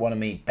 I wouldn't want to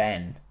meet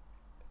Ben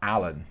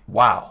Allen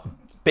Wow.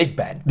 Big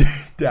Ben.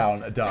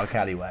 down a dark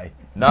alleyway.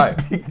 No.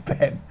 Big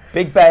Ben.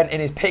 Big Ben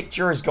in his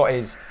picture has got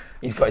his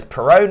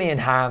Peroni in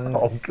hand.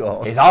 Oh,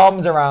 God. His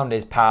arms around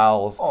his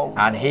pals, Oh,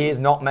 and he is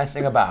not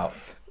messing about.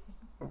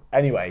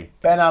 Anyway,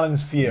 Ben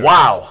Allen's furious.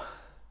 Wow.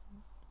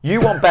 You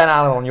want Ben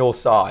Allen on your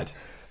side.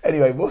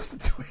 Anyway, what's the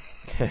tweet?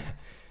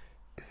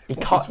 He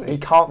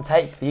can't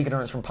take the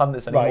ignorance from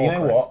pundits anymore. Right, you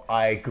know Chris. what?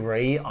 I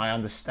agree. I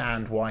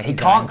understand why he's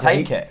can't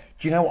angry. take it.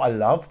 Do you know what I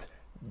loved?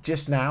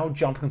 Just now,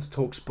 jumping onto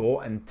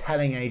TalkSport and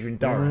telling Adrian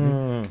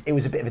Durham, it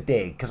was a bit of a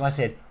dig, because I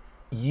said,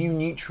 you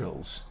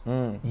neutrals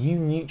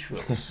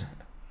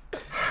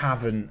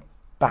haven't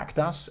backed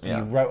us, and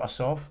you wrote us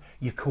off,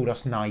 you've called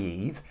us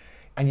naive,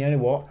 and you know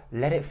what?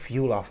 Let it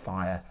fuel our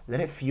fire.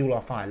 Let it fuel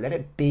our fire. Let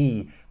it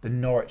be the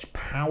Norwich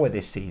power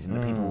this season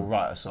that people will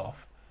write us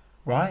off.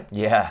 Right?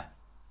 Yeah.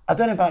 I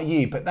don't know about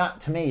you, but that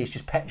to me is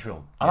just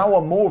petrol. And I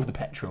want more of the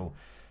petrol.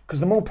 Because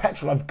the more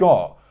petrol I've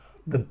got,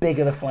 the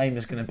bigger the flame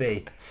is going to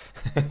be.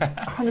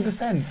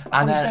 100%.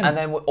 And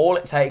then all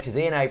it takes is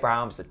Ian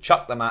Abrahams to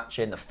chuck the match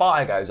in, the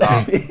fire goes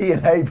up.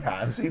 Ian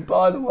Abrahams, who,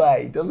 by the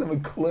way, doesn't have a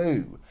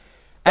clue.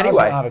 Anyway,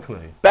 Doesn't have a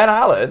clue. Ben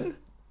Allen,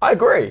 I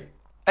agree.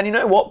 And you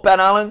know what? Ben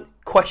Allen,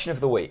 question of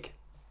the week.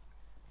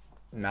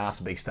 Nah, that's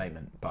a big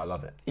statement, but I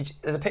love it.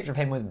 There's a picture of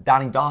him with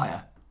Danny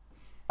Dyer.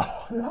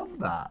 Oh, I love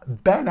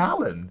that. Ben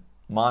Allen.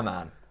 My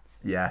man.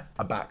 Yeah,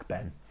 I back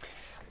Ben.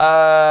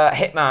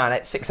 Hitman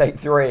at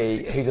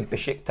 683, who's a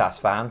Besiktas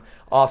fan,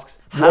 asks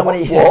how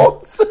many...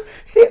 What?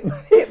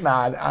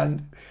 Hitman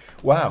and...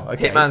 Wow,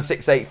 okay. Hitman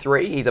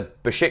 683, he's a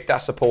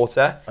Besiktas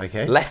supporter,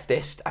 Okay.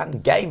 leftist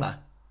and gamer.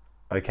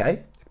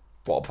 Okay.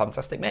 What a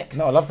fantastic mix.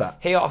 No, I love that.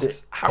 He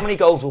asks, how many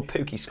goals will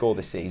Pookie score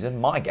this season?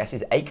 My guess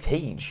is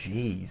 18.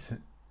 Jeez.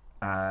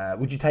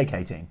 Would you take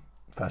 18,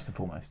 first and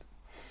foremost?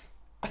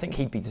 I think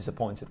he'd be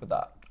disappointed with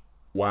that.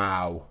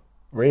 Wow.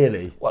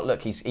 Really? Well,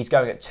 look, he's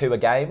going at 2 a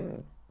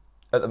game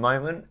at the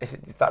moment.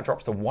 If that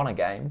drops to 1 a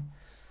game...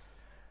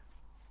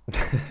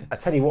 I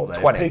tell you what, though,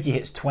 20. if Pookie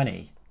hits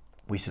 20,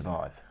 we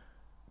survive.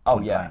 Oh,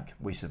 Point yeah. blank,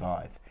 we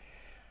survive.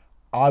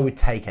 I would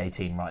take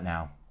 18 right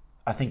now.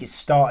 I think it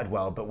started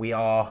well, but we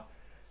are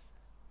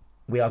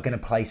going to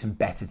play some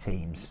better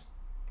teams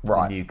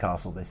Right. than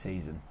Newcastle this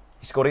season.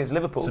 He scored against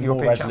Liverpool, Some more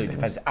European resolute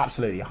champions. defence.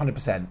 Absolutely,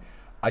 100%.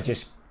 I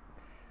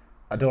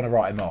don't want to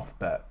write him off,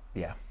 but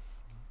yeah.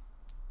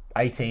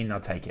 18, I'll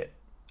take it.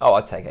 Oh,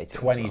 I'd take 18.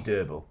 20 is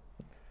doable.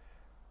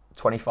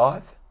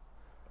 25?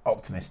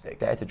 Optimistic.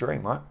 Dare to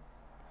dream, right?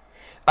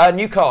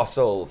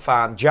 Newcastle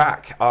fan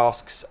Jack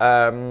asks,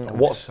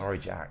 Sorry,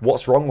 Jack.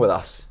 what's wrong with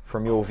us,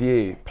 from your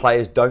view?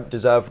 Players don't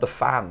deserve the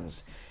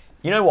fans.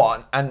 You know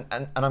what? And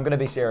I'm going to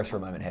be serious for a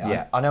moment here.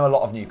 Yeah. I know a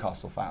lot of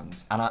Newcastle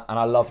fans, and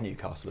I love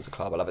Newcastle as a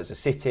club. I love it as a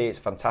city. It's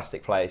a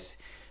fantastic place.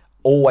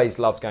 Always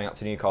loved going up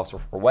to Newcastle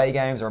for away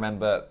games. I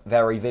remember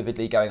very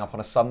vividly going up on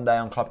a Sunday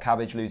on Club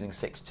Cabbage, losing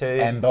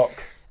 6-2.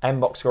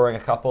 Mbok scoring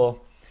a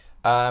couple.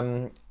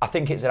 I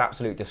think it's an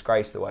absolute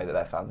disgrace the way that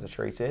their fans are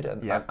treated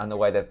and the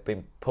way they've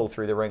been pulled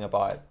through the ringer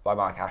by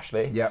Mike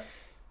Ashley. Yep.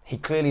 He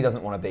clearly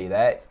doesn't want to be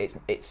there.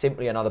 It's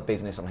simply another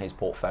business on his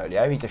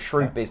portfolio. He's a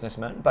shrewd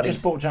businessman, but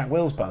Just bought Jack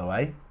Wills, by the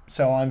way,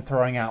 so I'm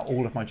throwing out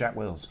all of my Jack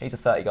Wills. he's a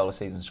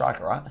 30-goal-a-season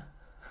striker, right?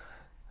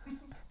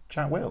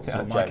 Jack Wills,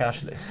 Yeah, or Mike Jack.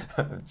 Ashley.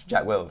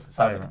 Jack Wills.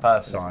 Sounds like a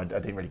person. Sorry, I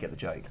didn't really get the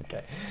joke.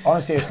 Okay. On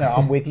a serious note,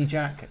 I'm with you,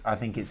 Jack. I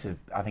think it's an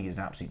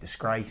absolute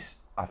disgrace.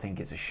 I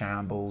think it's a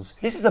shambles.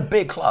 This is a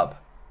big club.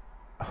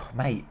 Oh,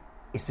 mate,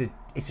 it's a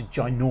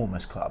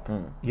ginormous club.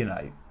 You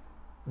know,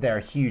 they're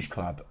a huge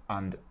club,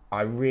 and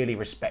I really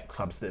respect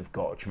clubs that have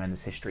got a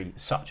tremendous history,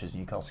 such as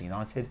Newcastle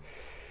United.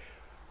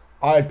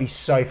 I'd be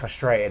so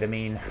frustrated. I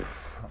mean,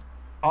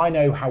 I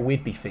know how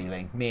we'd be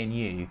feeling, me and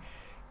you,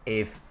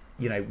 if,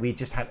 you know, we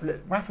just had... Look,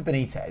 Rafa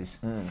Benitez,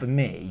 for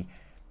me...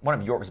 One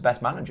of Europe's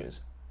best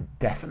managers.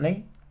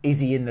 Definitely.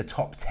 Is he in the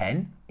top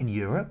 10 in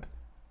Europe?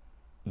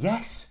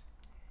 Yes.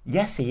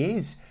 Yes, he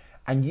is.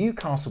 And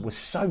Newcastle was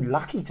so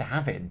lucky to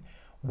have him.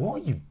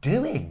 What are you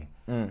doing?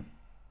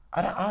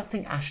 I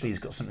think Ashley's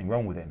got something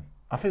wrong with him.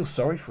 I feel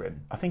sorry for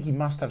him. I think he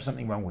must have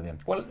something wrong with him.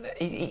 Well,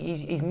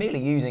 he's merely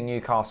using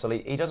Newcastle.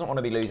 He doesn't want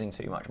to be losing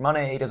too much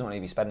money. He doesn't want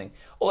to be spending...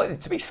 Although,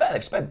 to be fair,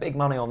 they've spent big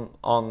money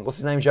on what's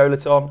his name,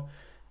 Joleton.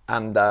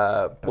 And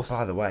But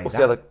by the way, what's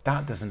the other...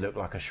 that doesn't look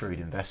like a shrewd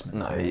investment.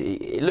 No, to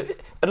me.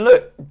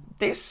 look,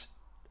 this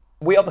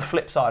we are the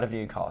flip side of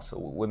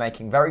Newcastle. We're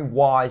making very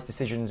wise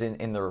decisions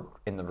in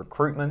the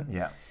recruitment.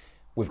 Yeah.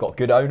 We've got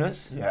good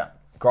owners. Yeah.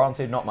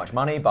 Granted, not much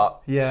money,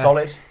 but Yeah.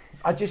 solid.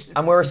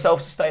 And we're a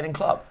self-sustaining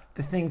club.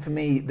 the thing for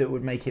me that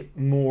would make it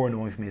more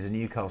annoying for me as a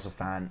Newcastle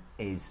fan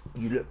is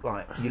you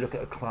look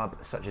at a club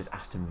such as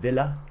Aston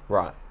Villa.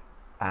 Right.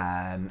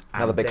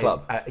 Another big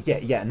club.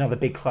 Another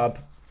big club.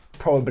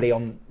 Probably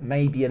on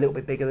maybe a little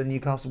bit bigger than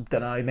Newcastle.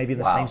 Don't know. Maybe in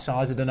the same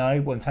size. I don't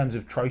know. Well, in terms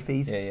of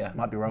trophies,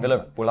 might be wrong.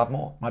 Villa will have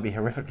more. Might be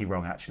horrifically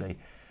wrong actually.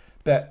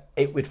 But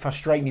it would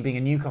frustrate me being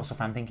a Newcastle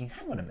fan, thinking,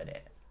 hang on a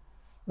minute,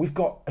 we've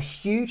got a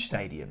huge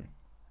stadium,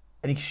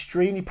 an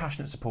extremely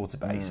passionate supporter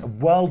base, a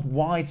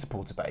worldwide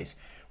supporter base.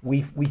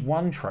 We've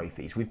won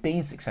trophies. We've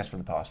been successful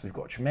in the past. We've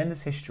got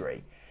tremendous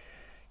history.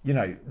 You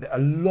know, a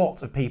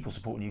lot of people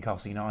support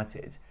Newcastle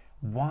United.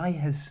 Why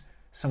has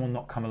someone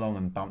not come along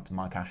and bumped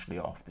Mike Ashley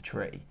off the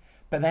tree?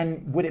 But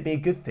then, would it be a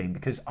good thing?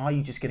 Because are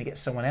you just going to get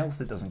someone else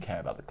that doesn't care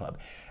about the club?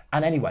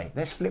 And anyway,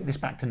 let's flip this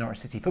back to Norwich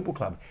City Football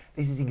Club.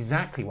 This is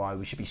exactly why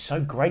we should be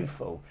so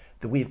grateful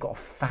that we've got a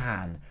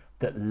fan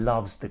that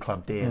loves the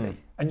club dearly.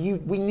 And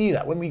we knew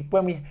that when we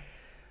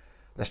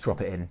let's drop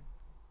it in.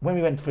 When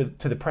we went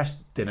to the press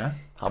dinner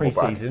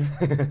pre-season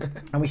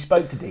and we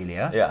spoke to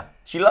Delia. Yeah,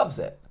 she loves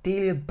it.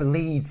 Delia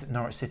bleeds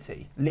Norwich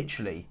City,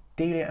 literally.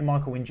 Delia and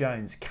Michael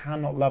Wynne-Jones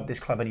cannot love this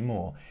club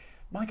anymore.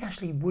 Mike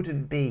Ashley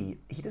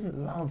he doesn't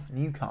love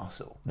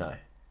Newcastle. No.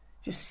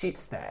 Just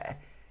sits there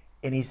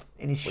in his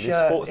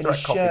shirt, in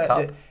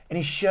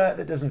his shirt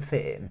that doesn't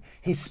fit him.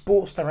 His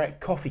Sports Direct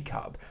coffee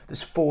cup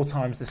that's 4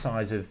 times the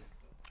size of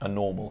a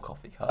normal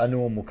coffee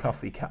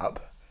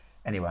cup.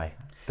 Anyway,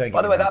 don't get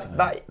By the way,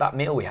 me that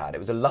meal we had, it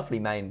was a lovely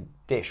main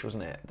dish,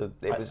 wasn't it?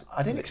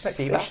 I didn't expect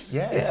sea fish. bass?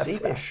 Yeah, sea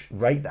fish. bass.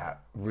 Rate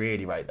that.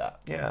 Really rate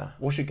that. Yeah.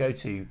 What's your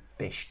go-to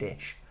fish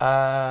dish?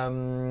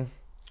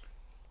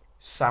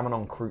 Salmon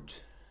en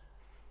croûte.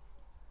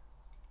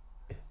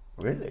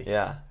 Really?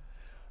 Yeah.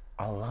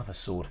 I love a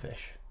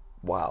swordfish.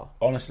 Wow.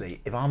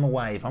 Honestly, if I'm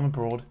away, if I'm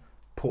abroad,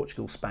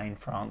 Portugal, Spain,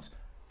 France,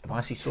 if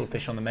I see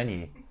swordfish on the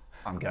menu,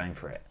 I'm going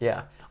for it.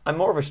 Yeah. I'm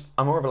more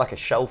of like a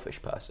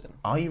shellfish person.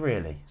 Are you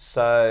really?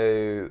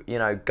 So,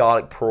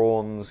 garlic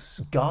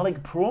prawns.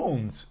 Garlic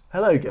prawns.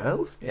 Hello,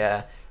 girls.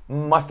 Yeah.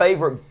 My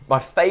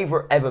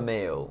favourite ever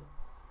meal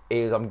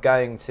is I'm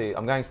going to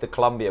the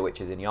Columbia, which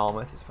is in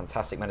Yarmouth. It's a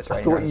fantastic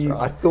Mediterranean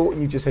restaurant. I thought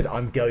you just said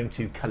I'm going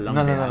to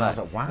Columbia. No. And I was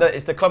like, wow. No,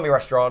 it's the Columbia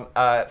restaurant.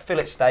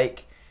 Fillet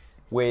steak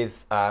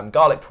with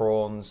garlic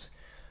prawns,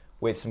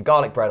 with some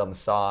garlic bread on the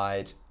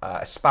side,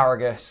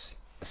 asparagus,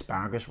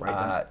 right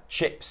there.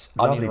 chips,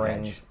 Lovely onion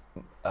rings,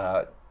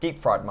 deep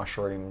fried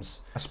mushrooms.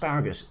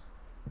 Asparagus,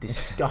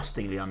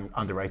 disgustingly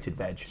underrated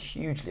veg.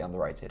 Hugely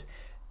underrated.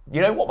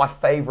 You know what my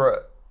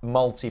favourite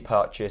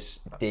multi-purchase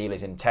deal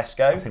is in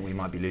Tesco? I think we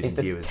might be losing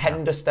viewers. It's the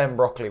tender stem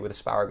broccoli with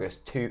asparagus.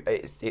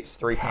 It's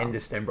 £3. Tender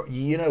stem broccoli.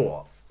 You know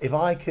what? If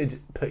I could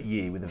put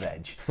you with a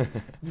veg,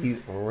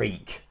 you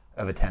reek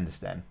of a tender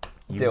stem.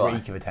 You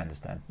reek of a tender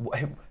stem.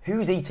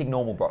 Who's eating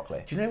normal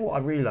broccoli? Do you know what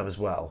I really love as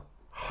well?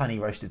 Honey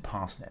roasted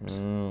parsnips.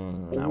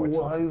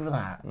 All over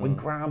that. When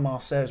Grandma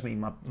serves me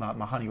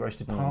my honey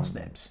roasted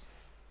parsnips.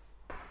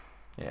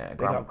 Yeah,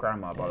 Big up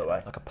Grandma, by the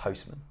way. Like a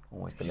postman,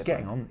 always delivering. She's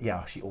getting on.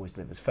 Yeah, she always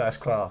delivers. First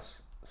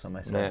class, some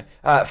may say.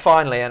 Yeah.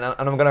 Finally, and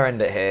I'm going to end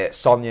it here,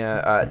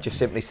 Sonia just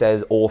simply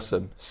says,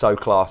 awesome, so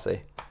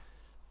classy.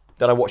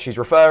 Don't know what she's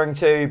referring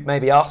to,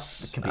 maybe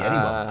us. It could be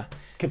anyone.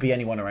 Could be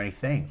anyone or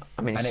anything.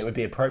 I mean, and it would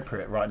be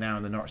appropriate right now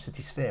in the Norwich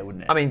City sphere,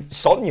 wouldn't it? I mean,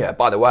 Sonia,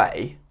 by the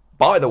way,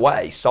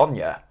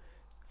 Sonia,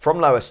 from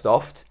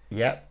Lowestoft.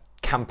 Yep.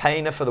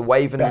 Campaigner for the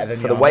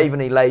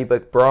Waveney Labour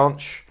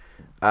branch.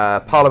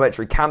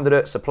 Parliamentary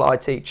candidate, supply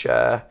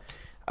teacher,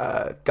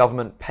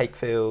 government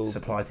Pakefield.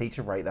 Supply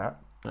teacher, rate that.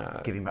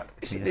 Giving back to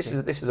the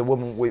community. This is a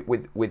woman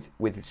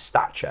with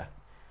stature,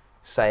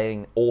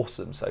 saying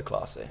awesome, so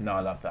classy. No, I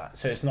love that.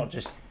 So it's not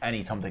just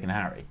any Tom, Dick and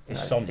Harry.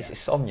 It's Sonia. This is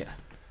Sonia.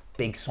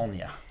 Big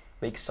Sonia.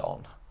 Big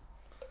Son.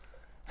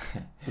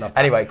 Love that.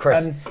 Anyway,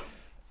 Chris.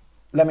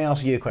 Let me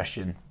ask you a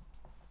question.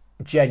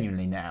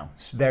 Genuinely now,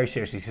 very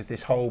seriously, because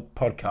this whole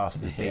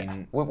podcast has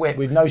been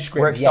with no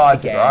script. We're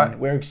excited, yet again. Right?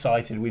 We're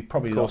excited. We've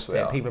probably lost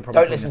it. People are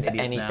probably don't listen to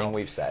anything now.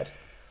 We've said.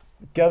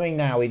 Going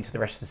now into the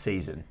rest of the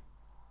season.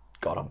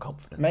 God, I'm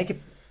confident. Make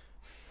it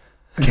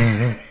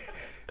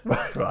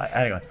right.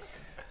 Anyway,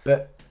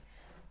 but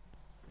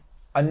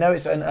I know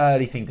it's an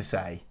early thing to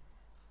say.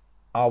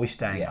 Are we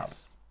staying up?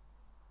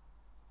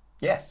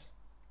 Yes.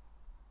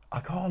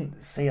 I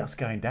can't see us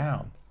going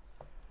down.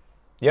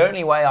 The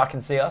only way I can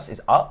see us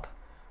is up.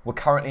 We're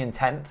currently in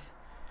 10th.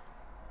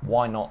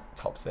 Why not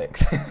top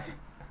 6?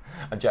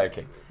 I'm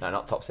joking. No,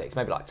 not top 6.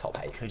 Maybe like top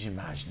 8. Could you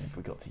imagine if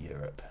we got to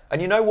Europe?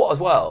 And you know what as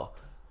well?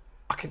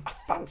 I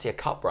fancy a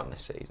cup run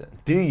this season.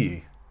 Do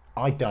you?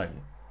 I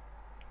don't.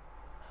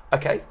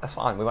 Okay, that's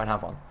fine. We won't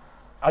have one.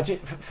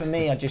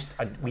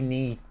 We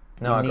need to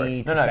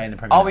stay in the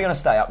Premier League. Are we going to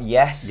stay up?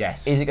 Yes.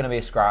 Yes. Is it going to be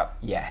a scrap?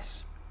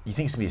 Yes. You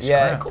think it's going to be a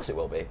scrap? Yeah, of course it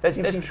will be.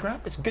 There's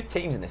scrap? good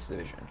teams in this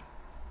division.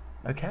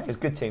 Okay. There's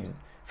good teams.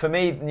 For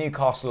me,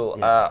 Newcastle,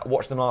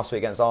 watched them last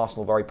week against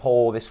Arsenal, very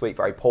poor. This week,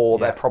 very poor.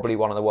 Yeah. They're probably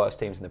one of the worst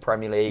teams in the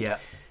Premier League. Yeah.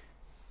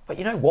 But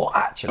you know what?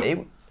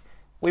 Actually,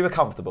 we were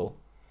comfortable.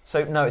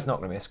 So no, it's not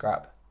going to be a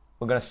scrap.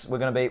 We're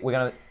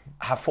gonna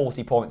have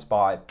 40 points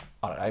by,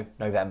 I don't know,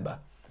 November.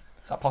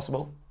 Is that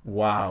possible?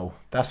 Wow,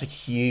 that's a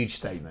huge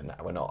statement.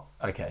 No, we're not.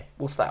 Okay,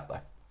 We'll stay up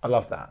though. I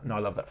love that. No, I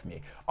love that from you.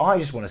 I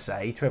just want to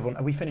say to everyone,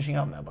 are we finishing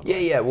up now, by the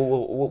way? Yeah.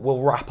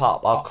 We'll wrap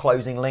up our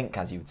closing link,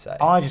 as you would say.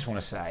 I just want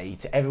to say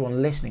to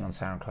everyone listening on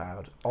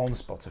SoundCloud, on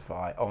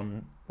Spotify,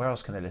 on where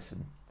else can they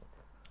listen?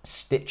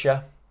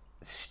 Stitcher.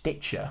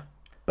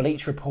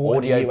 Bleacher Report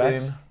Audio in the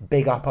US. Boom.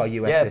 Big up our US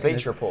Yeah, listeners.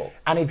 Bleacher Report.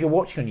 And if you're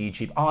watching on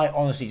YouTube, I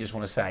honestly just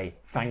want to say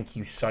thank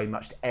you so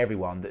much to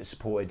everyone that has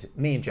supported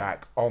me and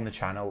Jack on the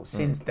channel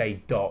since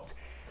day dot.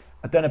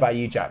 I don't know about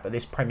you, Jack, but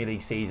this Premier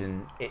League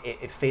season,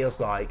 it feels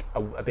like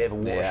a bit of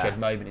a watershed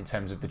moment in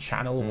terms of the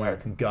channel and where it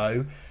can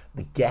go.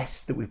 The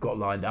guests that we've got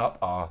lined up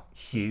are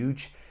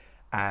huge.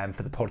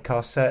 For the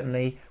podcast,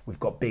 certainly. We've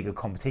got bigger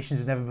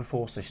competitions than ever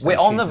before. So stay We're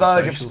on tuned the to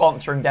verge of socials.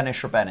 sponsoring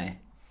Dennis Shrabeni.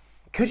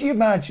 Could you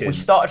imagine? We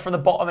started from the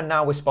bottom and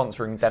now we're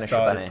sponsoring Dennis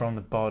Started Shrabeni. from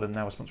the bottom,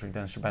 now we're sponsoring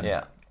Dennis Shrabeni.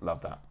 Yeah.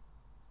 Love that.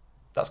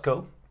 That's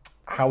cool.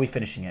 How are we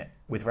finishing it?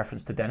 With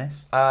reference to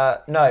Dennis?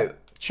 No.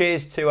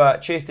 Cheers to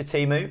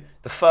Timu,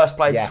 the first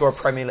player Yes. to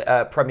score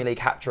a Premier League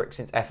hat-trick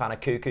since Efan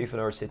Akuku for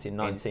Norwich City in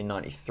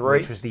 1993.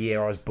 Which was the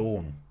year I was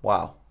born.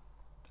 Wow.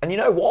 And you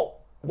know what?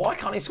 Why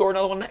can't he score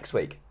another one next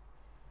week?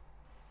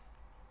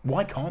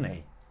 Why can't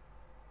he?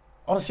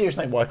 On a serious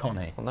note, why can't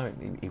he? Well, no,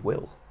 he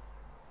will.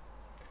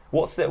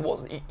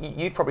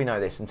 You probably know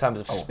this in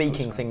terms of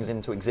speaking things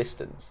into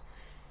existence.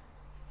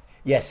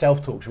 Yeah,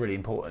 self-talk's really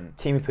important.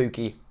 Timu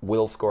Pukki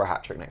will score a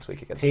hat-trick next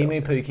week against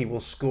Timu Chelsea. Pukki will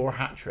score a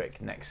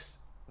hat-trick next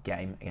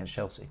game against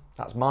Chelsea.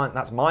 That's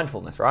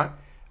mindfulness, right?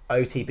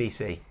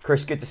 OTBC.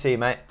 Chris, good to see you,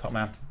 mate. Top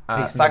man.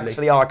 Thanks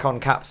for the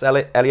icon caps,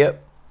 Elliot.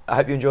 I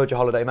hope you enjoyed your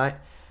holiday, mate.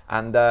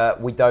 And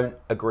we don't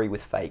agree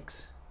with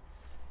fakes.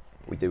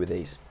 We do with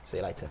these. See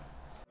you later.